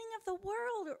beginning of the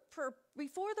world,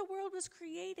 before the world was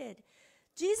created.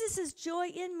 Jesus' joy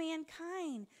in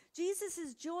mankind,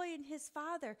 Jesus' joy in his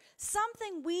Father,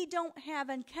 something we don't have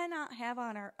and cannot have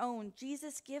on our own,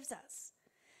 Jesus gives us.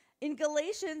 In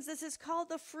Galatians, this is called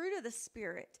the fruit of the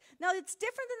Spirit. Now, it's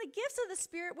different than the gifts of the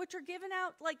Spirit, which are given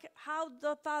out like how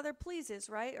the Father pleases,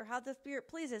 right? Or how the Spirit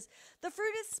pleases. The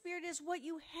fruit of the Spirit is what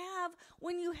you have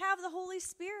when you have the Holy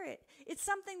Spirit. It's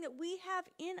something that we have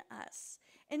in us,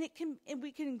 and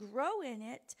we can grow in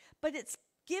it, but it's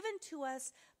given to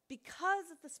us because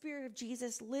the Spirit of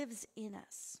Jesus lives in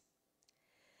us.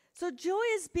 So joy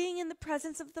is being in the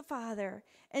presence of the Father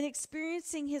and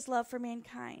experiencing his love for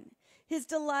mankind, his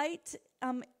delight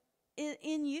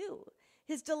in you,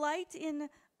 his delight in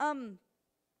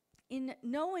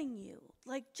knowing you.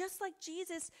 Just like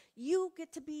Jesus, you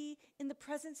get to be in the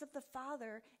presence of the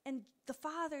Father, and the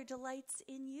Father delights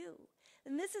in you.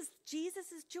 And this is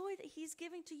Jesus' joy that he's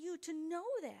giving to you, to know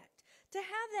that, to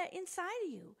have that inside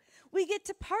of you. We get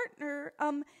to partner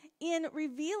in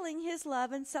revealing his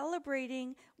love and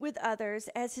celebrating with others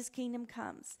as his kingdom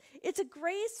comes. It's a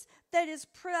grace that is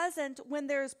present when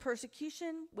there's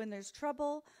persecution, when there's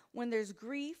trouble, when there's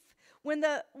grief, when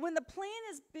the plan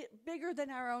is bigger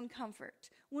than our own comfort,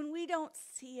 when we don't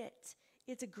see it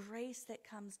It's a grace that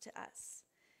comes to us.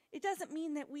 It doesn't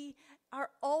mean that we are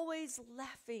always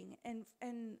laughing and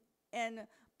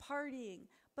partying,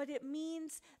 but it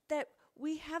means that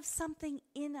we have something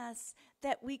in us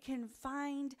that we can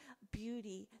find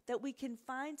beauty, that we can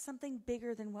find something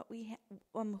bigger than what we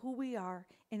who we are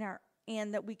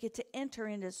and that we get to enter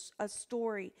into a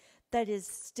story that is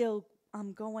still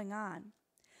going on.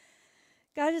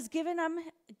 God has given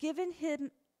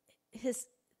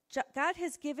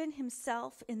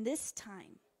himself in this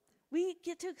time. We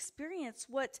get to experience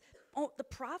what the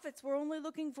prophets were only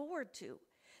looking forward to.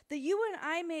 That you and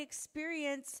I may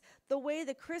experience the way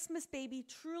the Christmas baby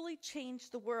truly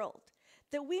changed the world.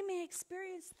 That we may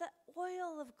experience the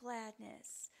oil of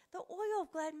gladness. The oil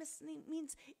of gladness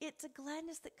means it's a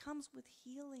gladness that comes with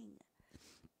healing.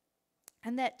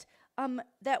 And that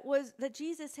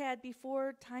Jesus had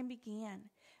before time began.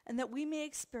 And that we may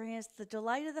experience the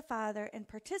delight of the Father and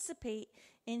participate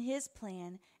in his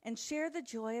plan and share the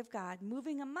joy of God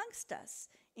moving amongst us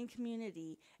in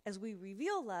community as we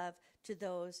reveal love to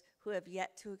those who have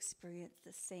yet to experience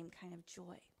the same kind of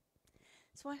joy.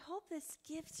 So I hope this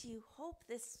gives you hope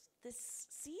this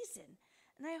season.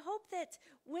 And I hope that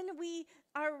when we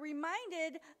are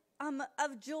reminded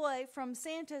of joy from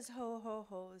Santa's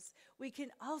ho-ho-hos, we can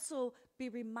also be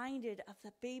reminded of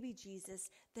the baby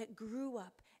Jesus that grew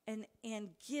up and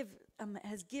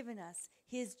has given us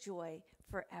his joy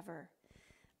forever.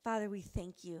 Father, we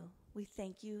thank you. We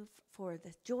thank you for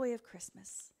the joy of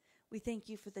Christmas. We thank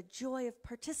you for the joy of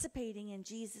participating in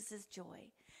Jesus'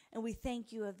 joy. And we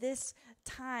thank you of this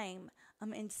time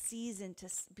and season to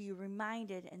be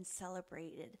reminded and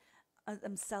celebrate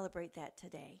that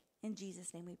today. In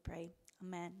Jesus' name we pray.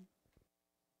 Amen.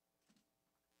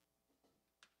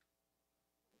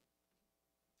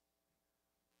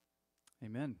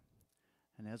 Amen.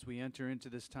 And as we enter into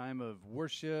this time of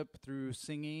worship through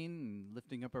singing and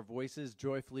lifting up our voices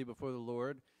joyfully before the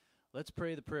Lord, let's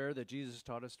pray the prayer that Jesus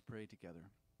taught us to pray together.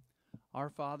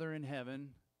 Our Father in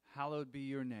heaven, hallowed be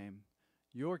your name.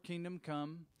 Your kingdom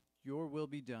come, your will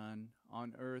be done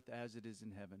on earth as it is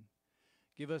in heaven.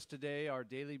 Give us today our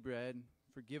daily bread.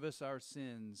 Forgive us our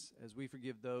sins as we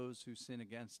forgive those who sin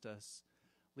against us.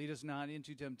 Lead us not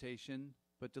into temptation,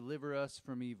 but deliver us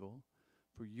from evil.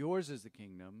 For yours is the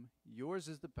kingdom, yours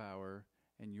is the power,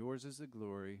 and yours is the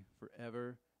glory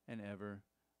forever and ever.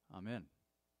 Amen.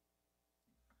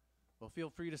 Well, feel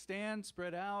free to stand,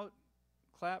 spread out,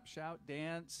 clap, shout,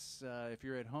 dance. If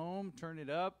you're at home, turn it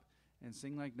up and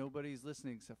sing like nobody's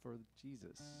listening except for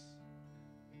Jesus.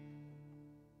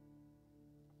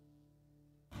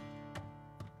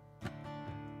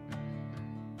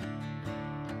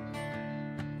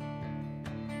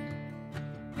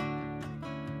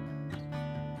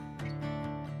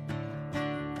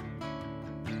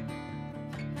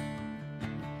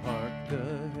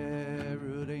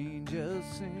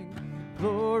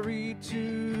 Glory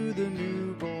to the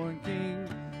newborn King,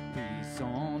 peace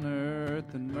on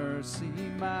earth and mercy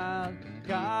mild,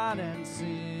 God and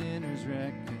sinners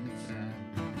reconciled.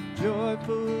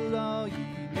 Joyful all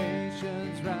ye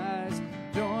nations rise,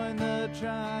 join the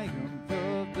triumph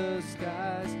of the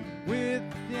skies, with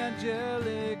the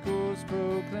angelic host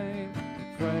proclaim,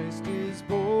 that Christ is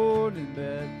born in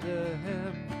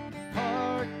Bethlehem.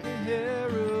 Hark the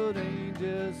herald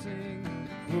angels sing,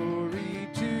 glory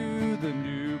to the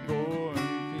newborn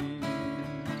King.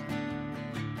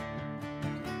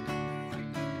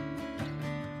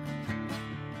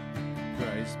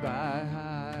 Christ by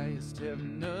highest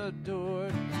heaven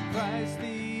adored, Christ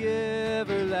the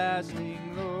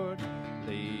everlasting Lord.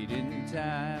 Late in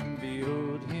time,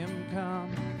 behold him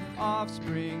come,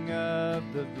 offspring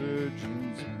of the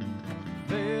Virgin's womb.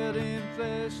 Veiled in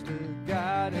flesh, the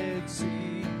Godhead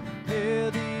see,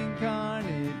 hail the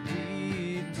incarnate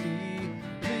deity,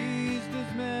 pleased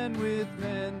as men with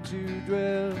men to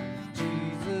dwell.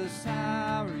 Jesus,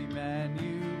 our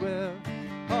Emmanuel.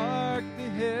 Hark the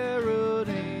herald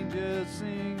angels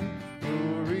sing,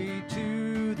 glory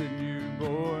to the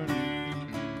newborn King.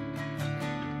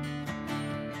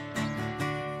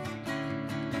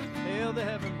 Hail the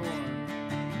heaven-born,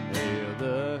 hail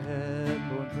the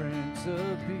heaven-born Prince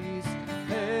of Peace,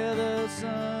 hail the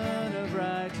Son of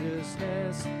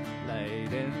Righteousness,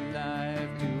 light and life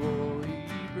to all he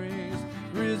brings,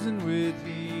 risen with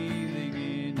healing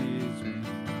in his wings.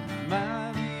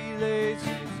 Mighty lays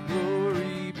his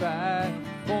glory by,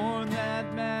 born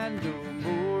that man no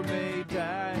more may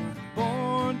die,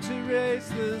 born to raise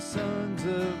the sons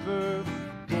of earth,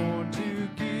 born to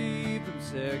give them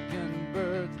second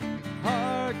birth.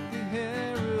 Hark the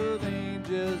herald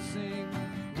angels sing,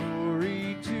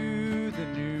 glory to the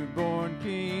newborn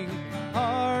King.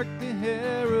 Hark the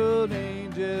herald angels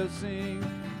sing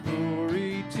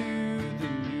glory to the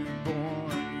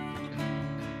newborn.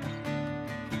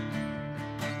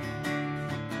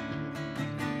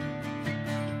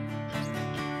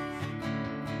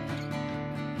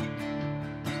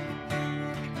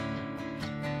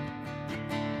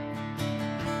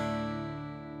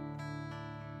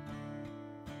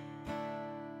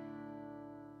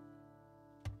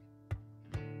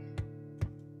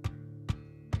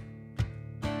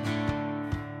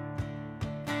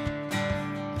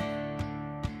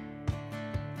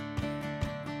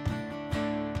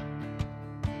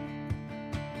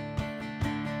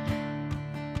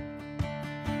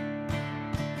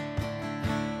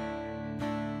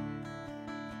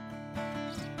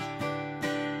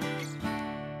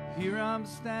 Here I'm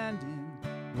standing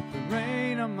with the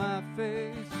rain on my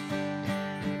face,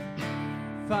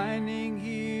 finding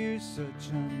here such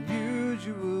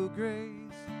unusual grace.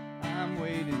 I'm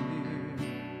waiting here,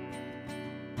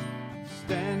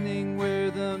 standing where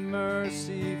the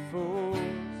mercy falls.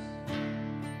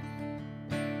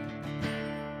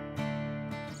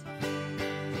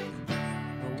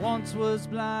 I once was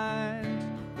blind,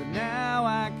 but now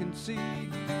I can see.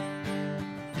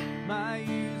 My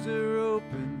ears are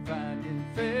open, finding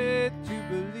faith to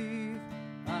believe.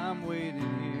 I'm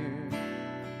waiting here,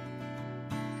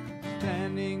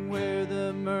 standing where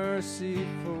the mercy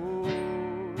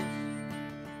falls.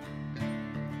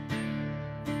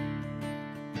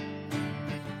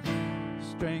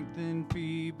 Strengthen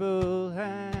feeble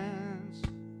hands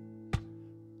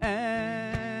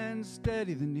and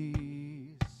steady the knees.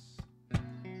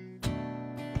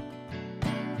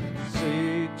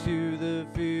 Say to the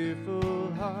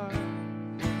fearful heart,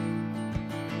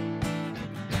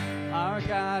 our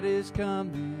God is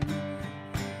coming,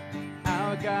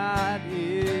 our God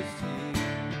is here.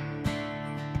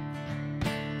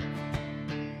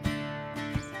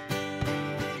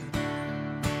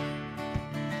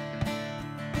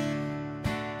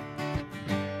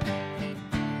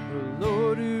 The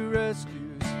Lord who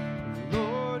rescues, the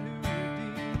Lord who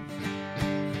redeems.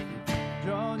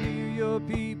 Draw near your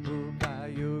people.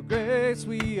 Your grace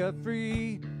we are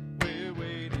free. We're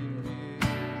waiting here,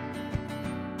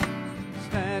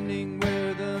 standing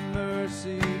where the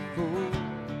mercy falls.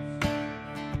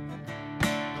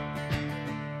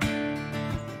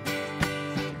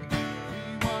 We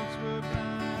once were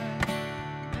blind,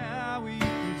 now we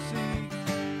can see.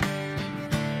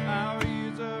 Our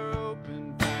ears are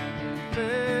open, finding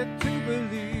faith to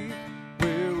believe.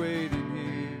 We're waiting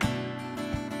here,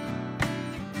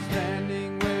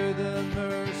 standing where the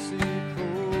mercy falls.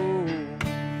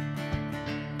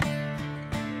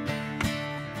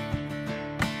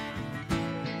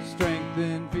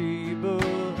 Strengthen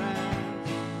feeble hands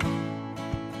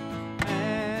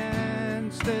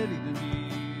and steady the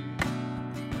knees,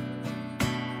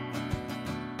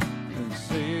 and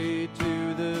say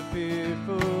to the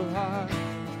fearful heart,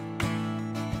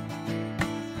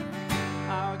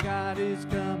 our God is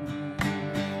coming,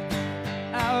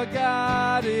 our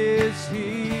God is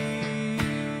here.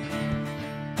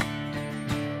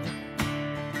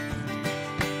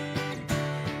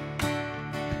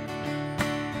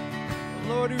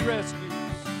 The Lord who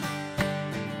rescues,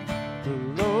 the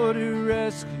Lord who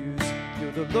rescues,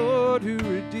 you're the Lord who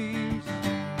redeems.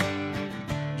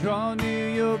 Draw near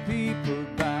your people,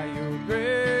 by your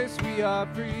grace we are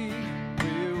free.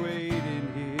 We're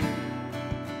waiting here,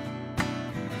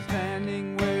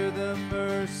 standing where the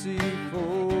mercy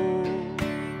falls.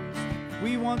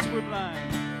 We once were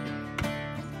blind,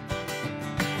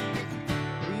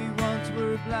 we once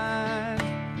were blind,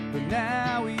 but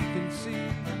now we can see.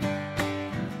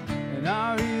 And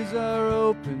our ears are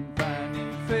open,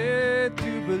 finding faith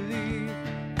to believe.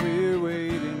 We're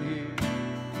waiting here,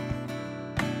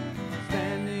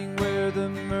 standing where the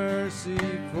mercy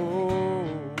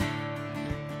falls.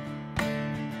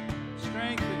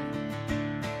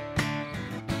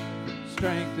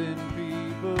 Strengthen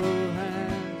feeble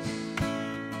hands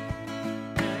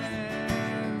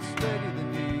and steady the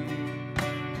knees.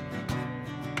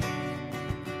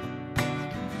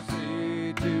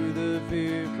 Say to the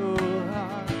fearful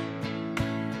heart,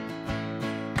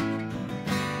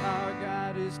 our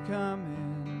God is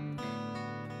coming,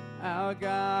 our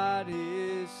God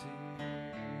is here.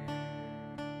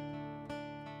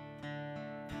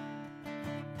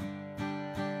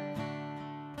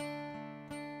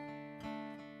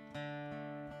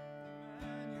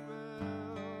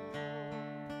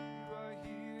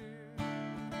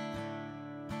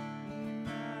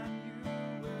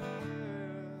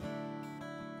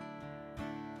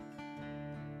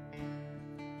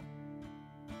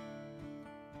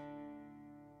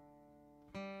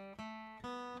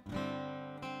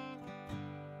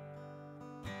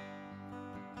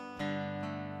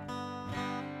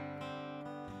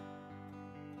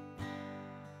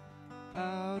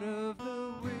 out of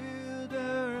the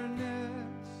wilderness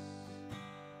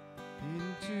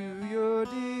into your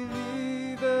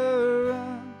deliverance.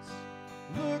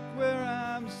 Look where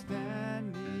I'm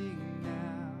standing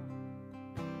now.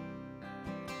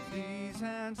 These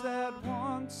hands that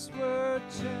once were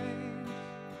chained,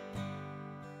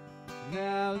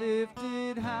 now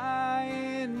lifted high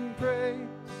in praise.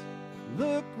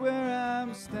 Look where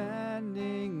I'm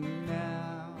standing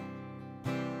now.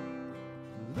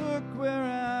 Look where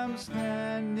I'm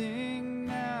standing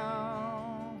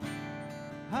now.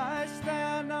 I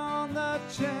stand on the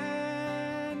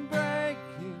chain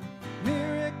breaking,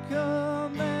 miracle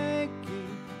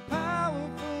making,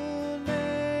 powerful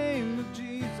name of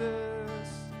Jesus.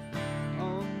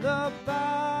 On the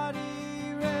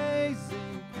body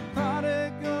raising,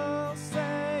 prodigal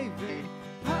saving,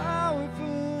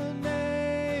 powerful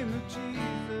name of Jesus.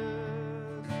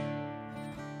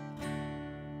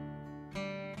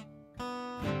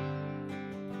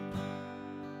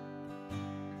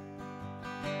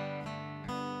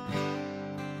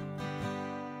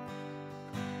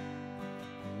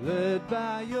 Led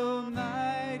by your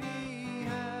mighty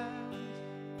hand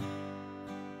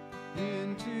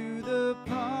into the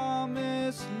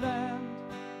promised land.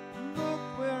 Look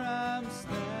where I'm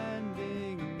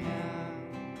standing now.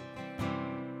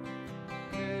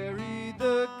 Carry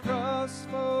the cross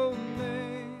for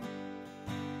me.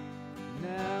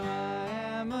 Now I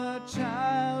am a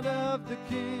child of the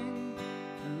King.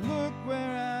 And look where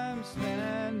I'm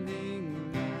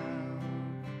standing now.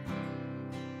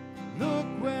 Look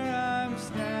where I'm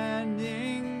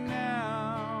standing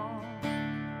now.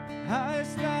 I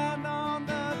stand on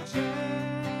the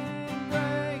chain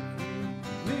breaking,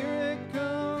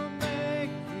 miracle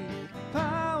making,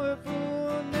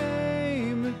 powerful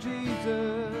name of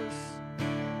Jesus.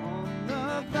 On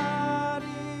the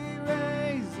body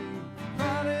raising,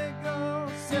 prodigal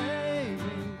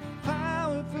saving,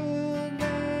 powerful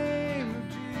name of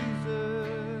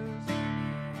Jesus.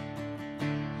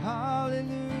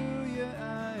 Hallelujah,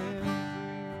 I am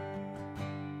free.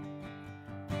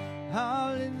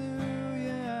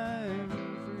 Hallelujah, I am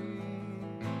free.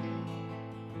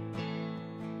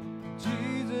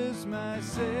 Jesus, my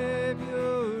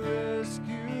Savior,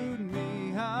 rescued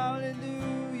me.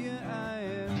 Hallelujah, I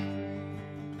am free.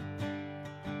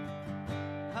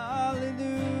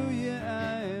 Hallelujah,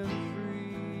 I am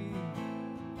free.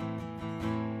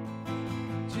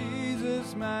 Jesus,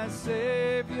 my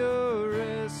Savior,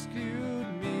 rescued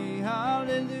me.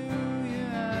 Hallelujah,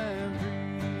 I am free.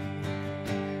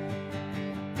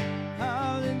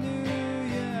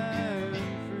 Hallelujah, I am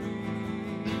free.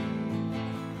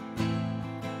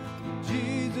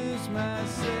 Jesus, my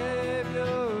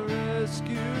Savior,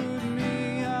 rescued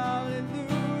me.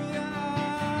 Hallelujah,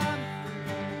 I'm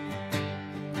free.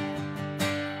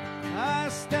 I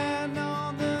stand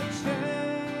on the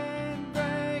chain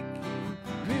breaking,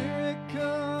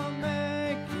 miracle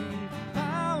making,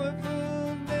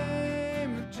 powerful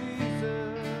name of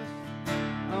Jesus.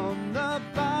 On the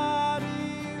body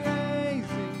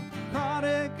raising,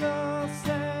 prodigal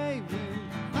saving,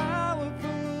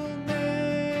 powerful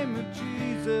name of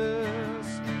Jesus.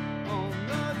 On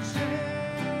the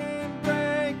chain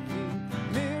breaking,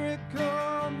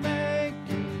 miracle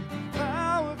making,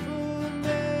 powerful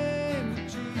name of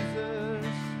Jesus.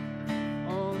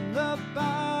 On the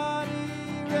body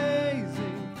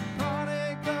raising,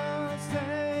 prodigal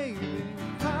saving,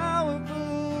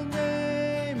 powerful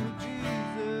name of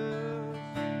Jesus.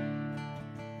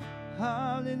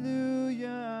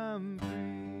 Hallelujah, I'm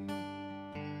free.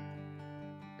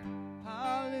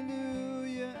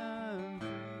 Hallelujah, I'm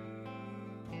free.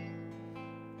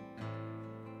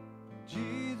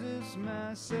 Jesus,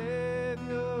 my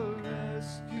Savior,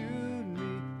 rescued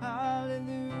me.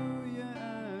 Hallelujah,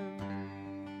 I'm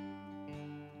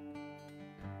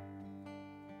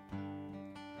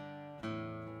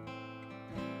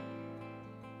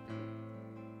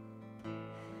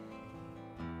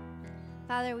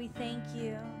Father, we thank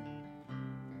you.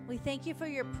 We thank you for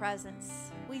your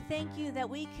presence. We thank you that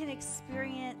we can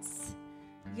experience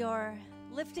your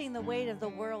lifting the weight of the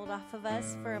world off of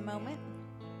us for a moment.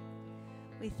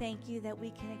 We thank you that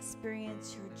we can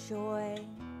experience your joy.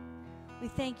 We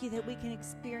thank you that we can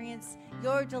experience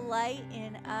your delight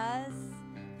in us,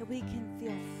 that we can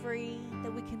feel free,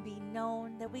 that we can be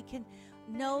known, that we can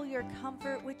know your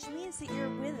comfort, which means that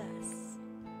you're with us.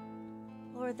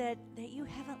 Lord, that you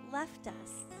haven't left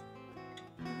us,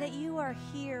 that you are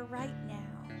here right now.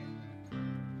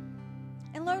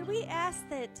 And Lord, we ask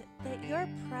that your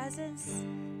presence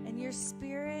and your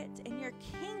spirit and your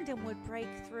kingdom would break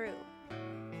through.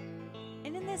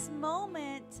 And in this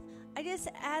moment, I just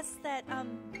ask that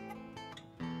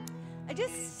I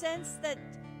just sense that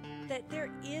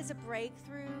there is a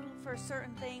breakthrough for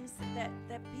certain things, that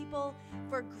people,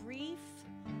 for grief,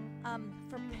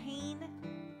 for pain,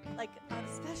 like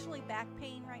especially back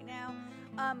pain right now.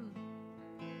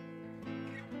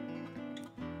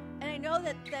 And I know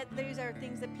that these are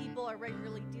things that people are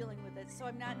regularly dealing with it, so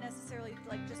I'm not necessarily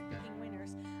like just picking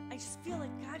winners. I just feel like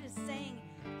God is saying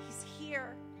He's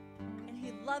here, and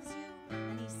He loves you,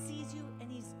 and He sees you,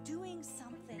 and He's doing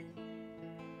something.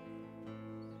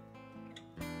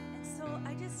 And so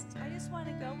I just want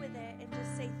to go with it and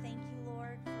just say thank you,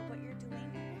 Lord, for what you're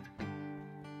doing.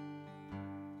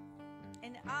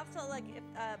 And also, like, if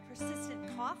persistent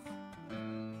cough.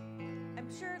 I'm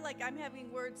sure, like, I'm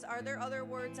having words. Are there other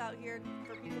words out here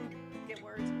for people who get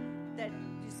words that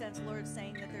you sense the Lord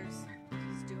saying that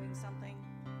He's doing something?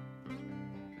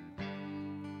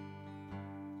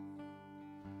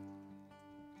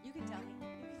 You can tell me.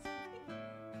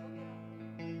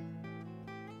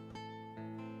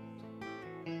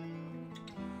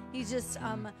 He's just,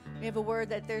 we have a word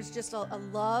that there's just a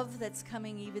love that's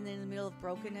coming even in the middle of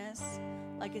brokenness.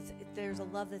 Like there's a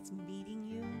love that's meeting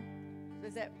you.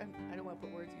 Is that, I don't want to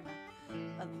put words in your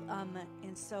mouth.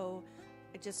 And so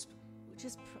I just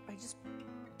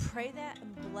pray that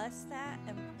and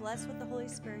bless what the Holy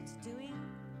Spirit's doing.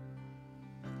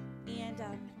 And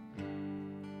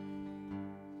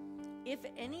if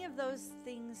any of those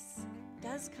things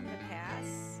does come to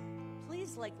pass,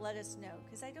 please let us know,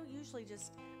 because I don't usually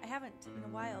I haven't in a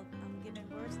while given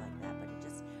words like that, but it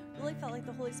just really felt like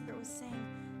the Holy Spirit was saying,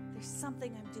 there's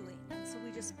something I'm doing. And so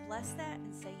we just bless that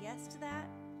and say yes to that.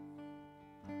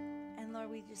 And Lord,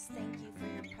 we just thank you for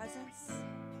your presence.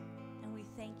 And we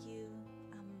thank you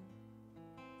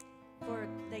for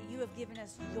that you have given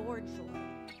us your joy.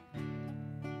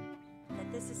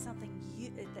 That this is something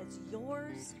that's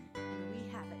yours, and we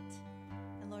have it.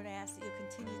 And Lord, I ask that you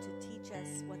continue to teach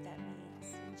us what that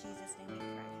means. In Jesus' name we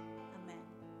pray. Amen.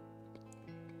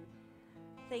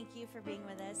 Thank you for being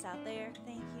with us out there.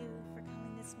 Thank you for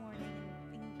coming this morning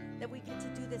and that we get to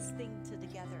do this thing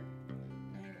together.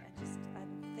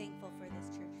 I'm thankful for this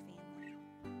church family.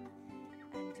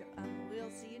 And we'll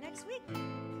see you next week.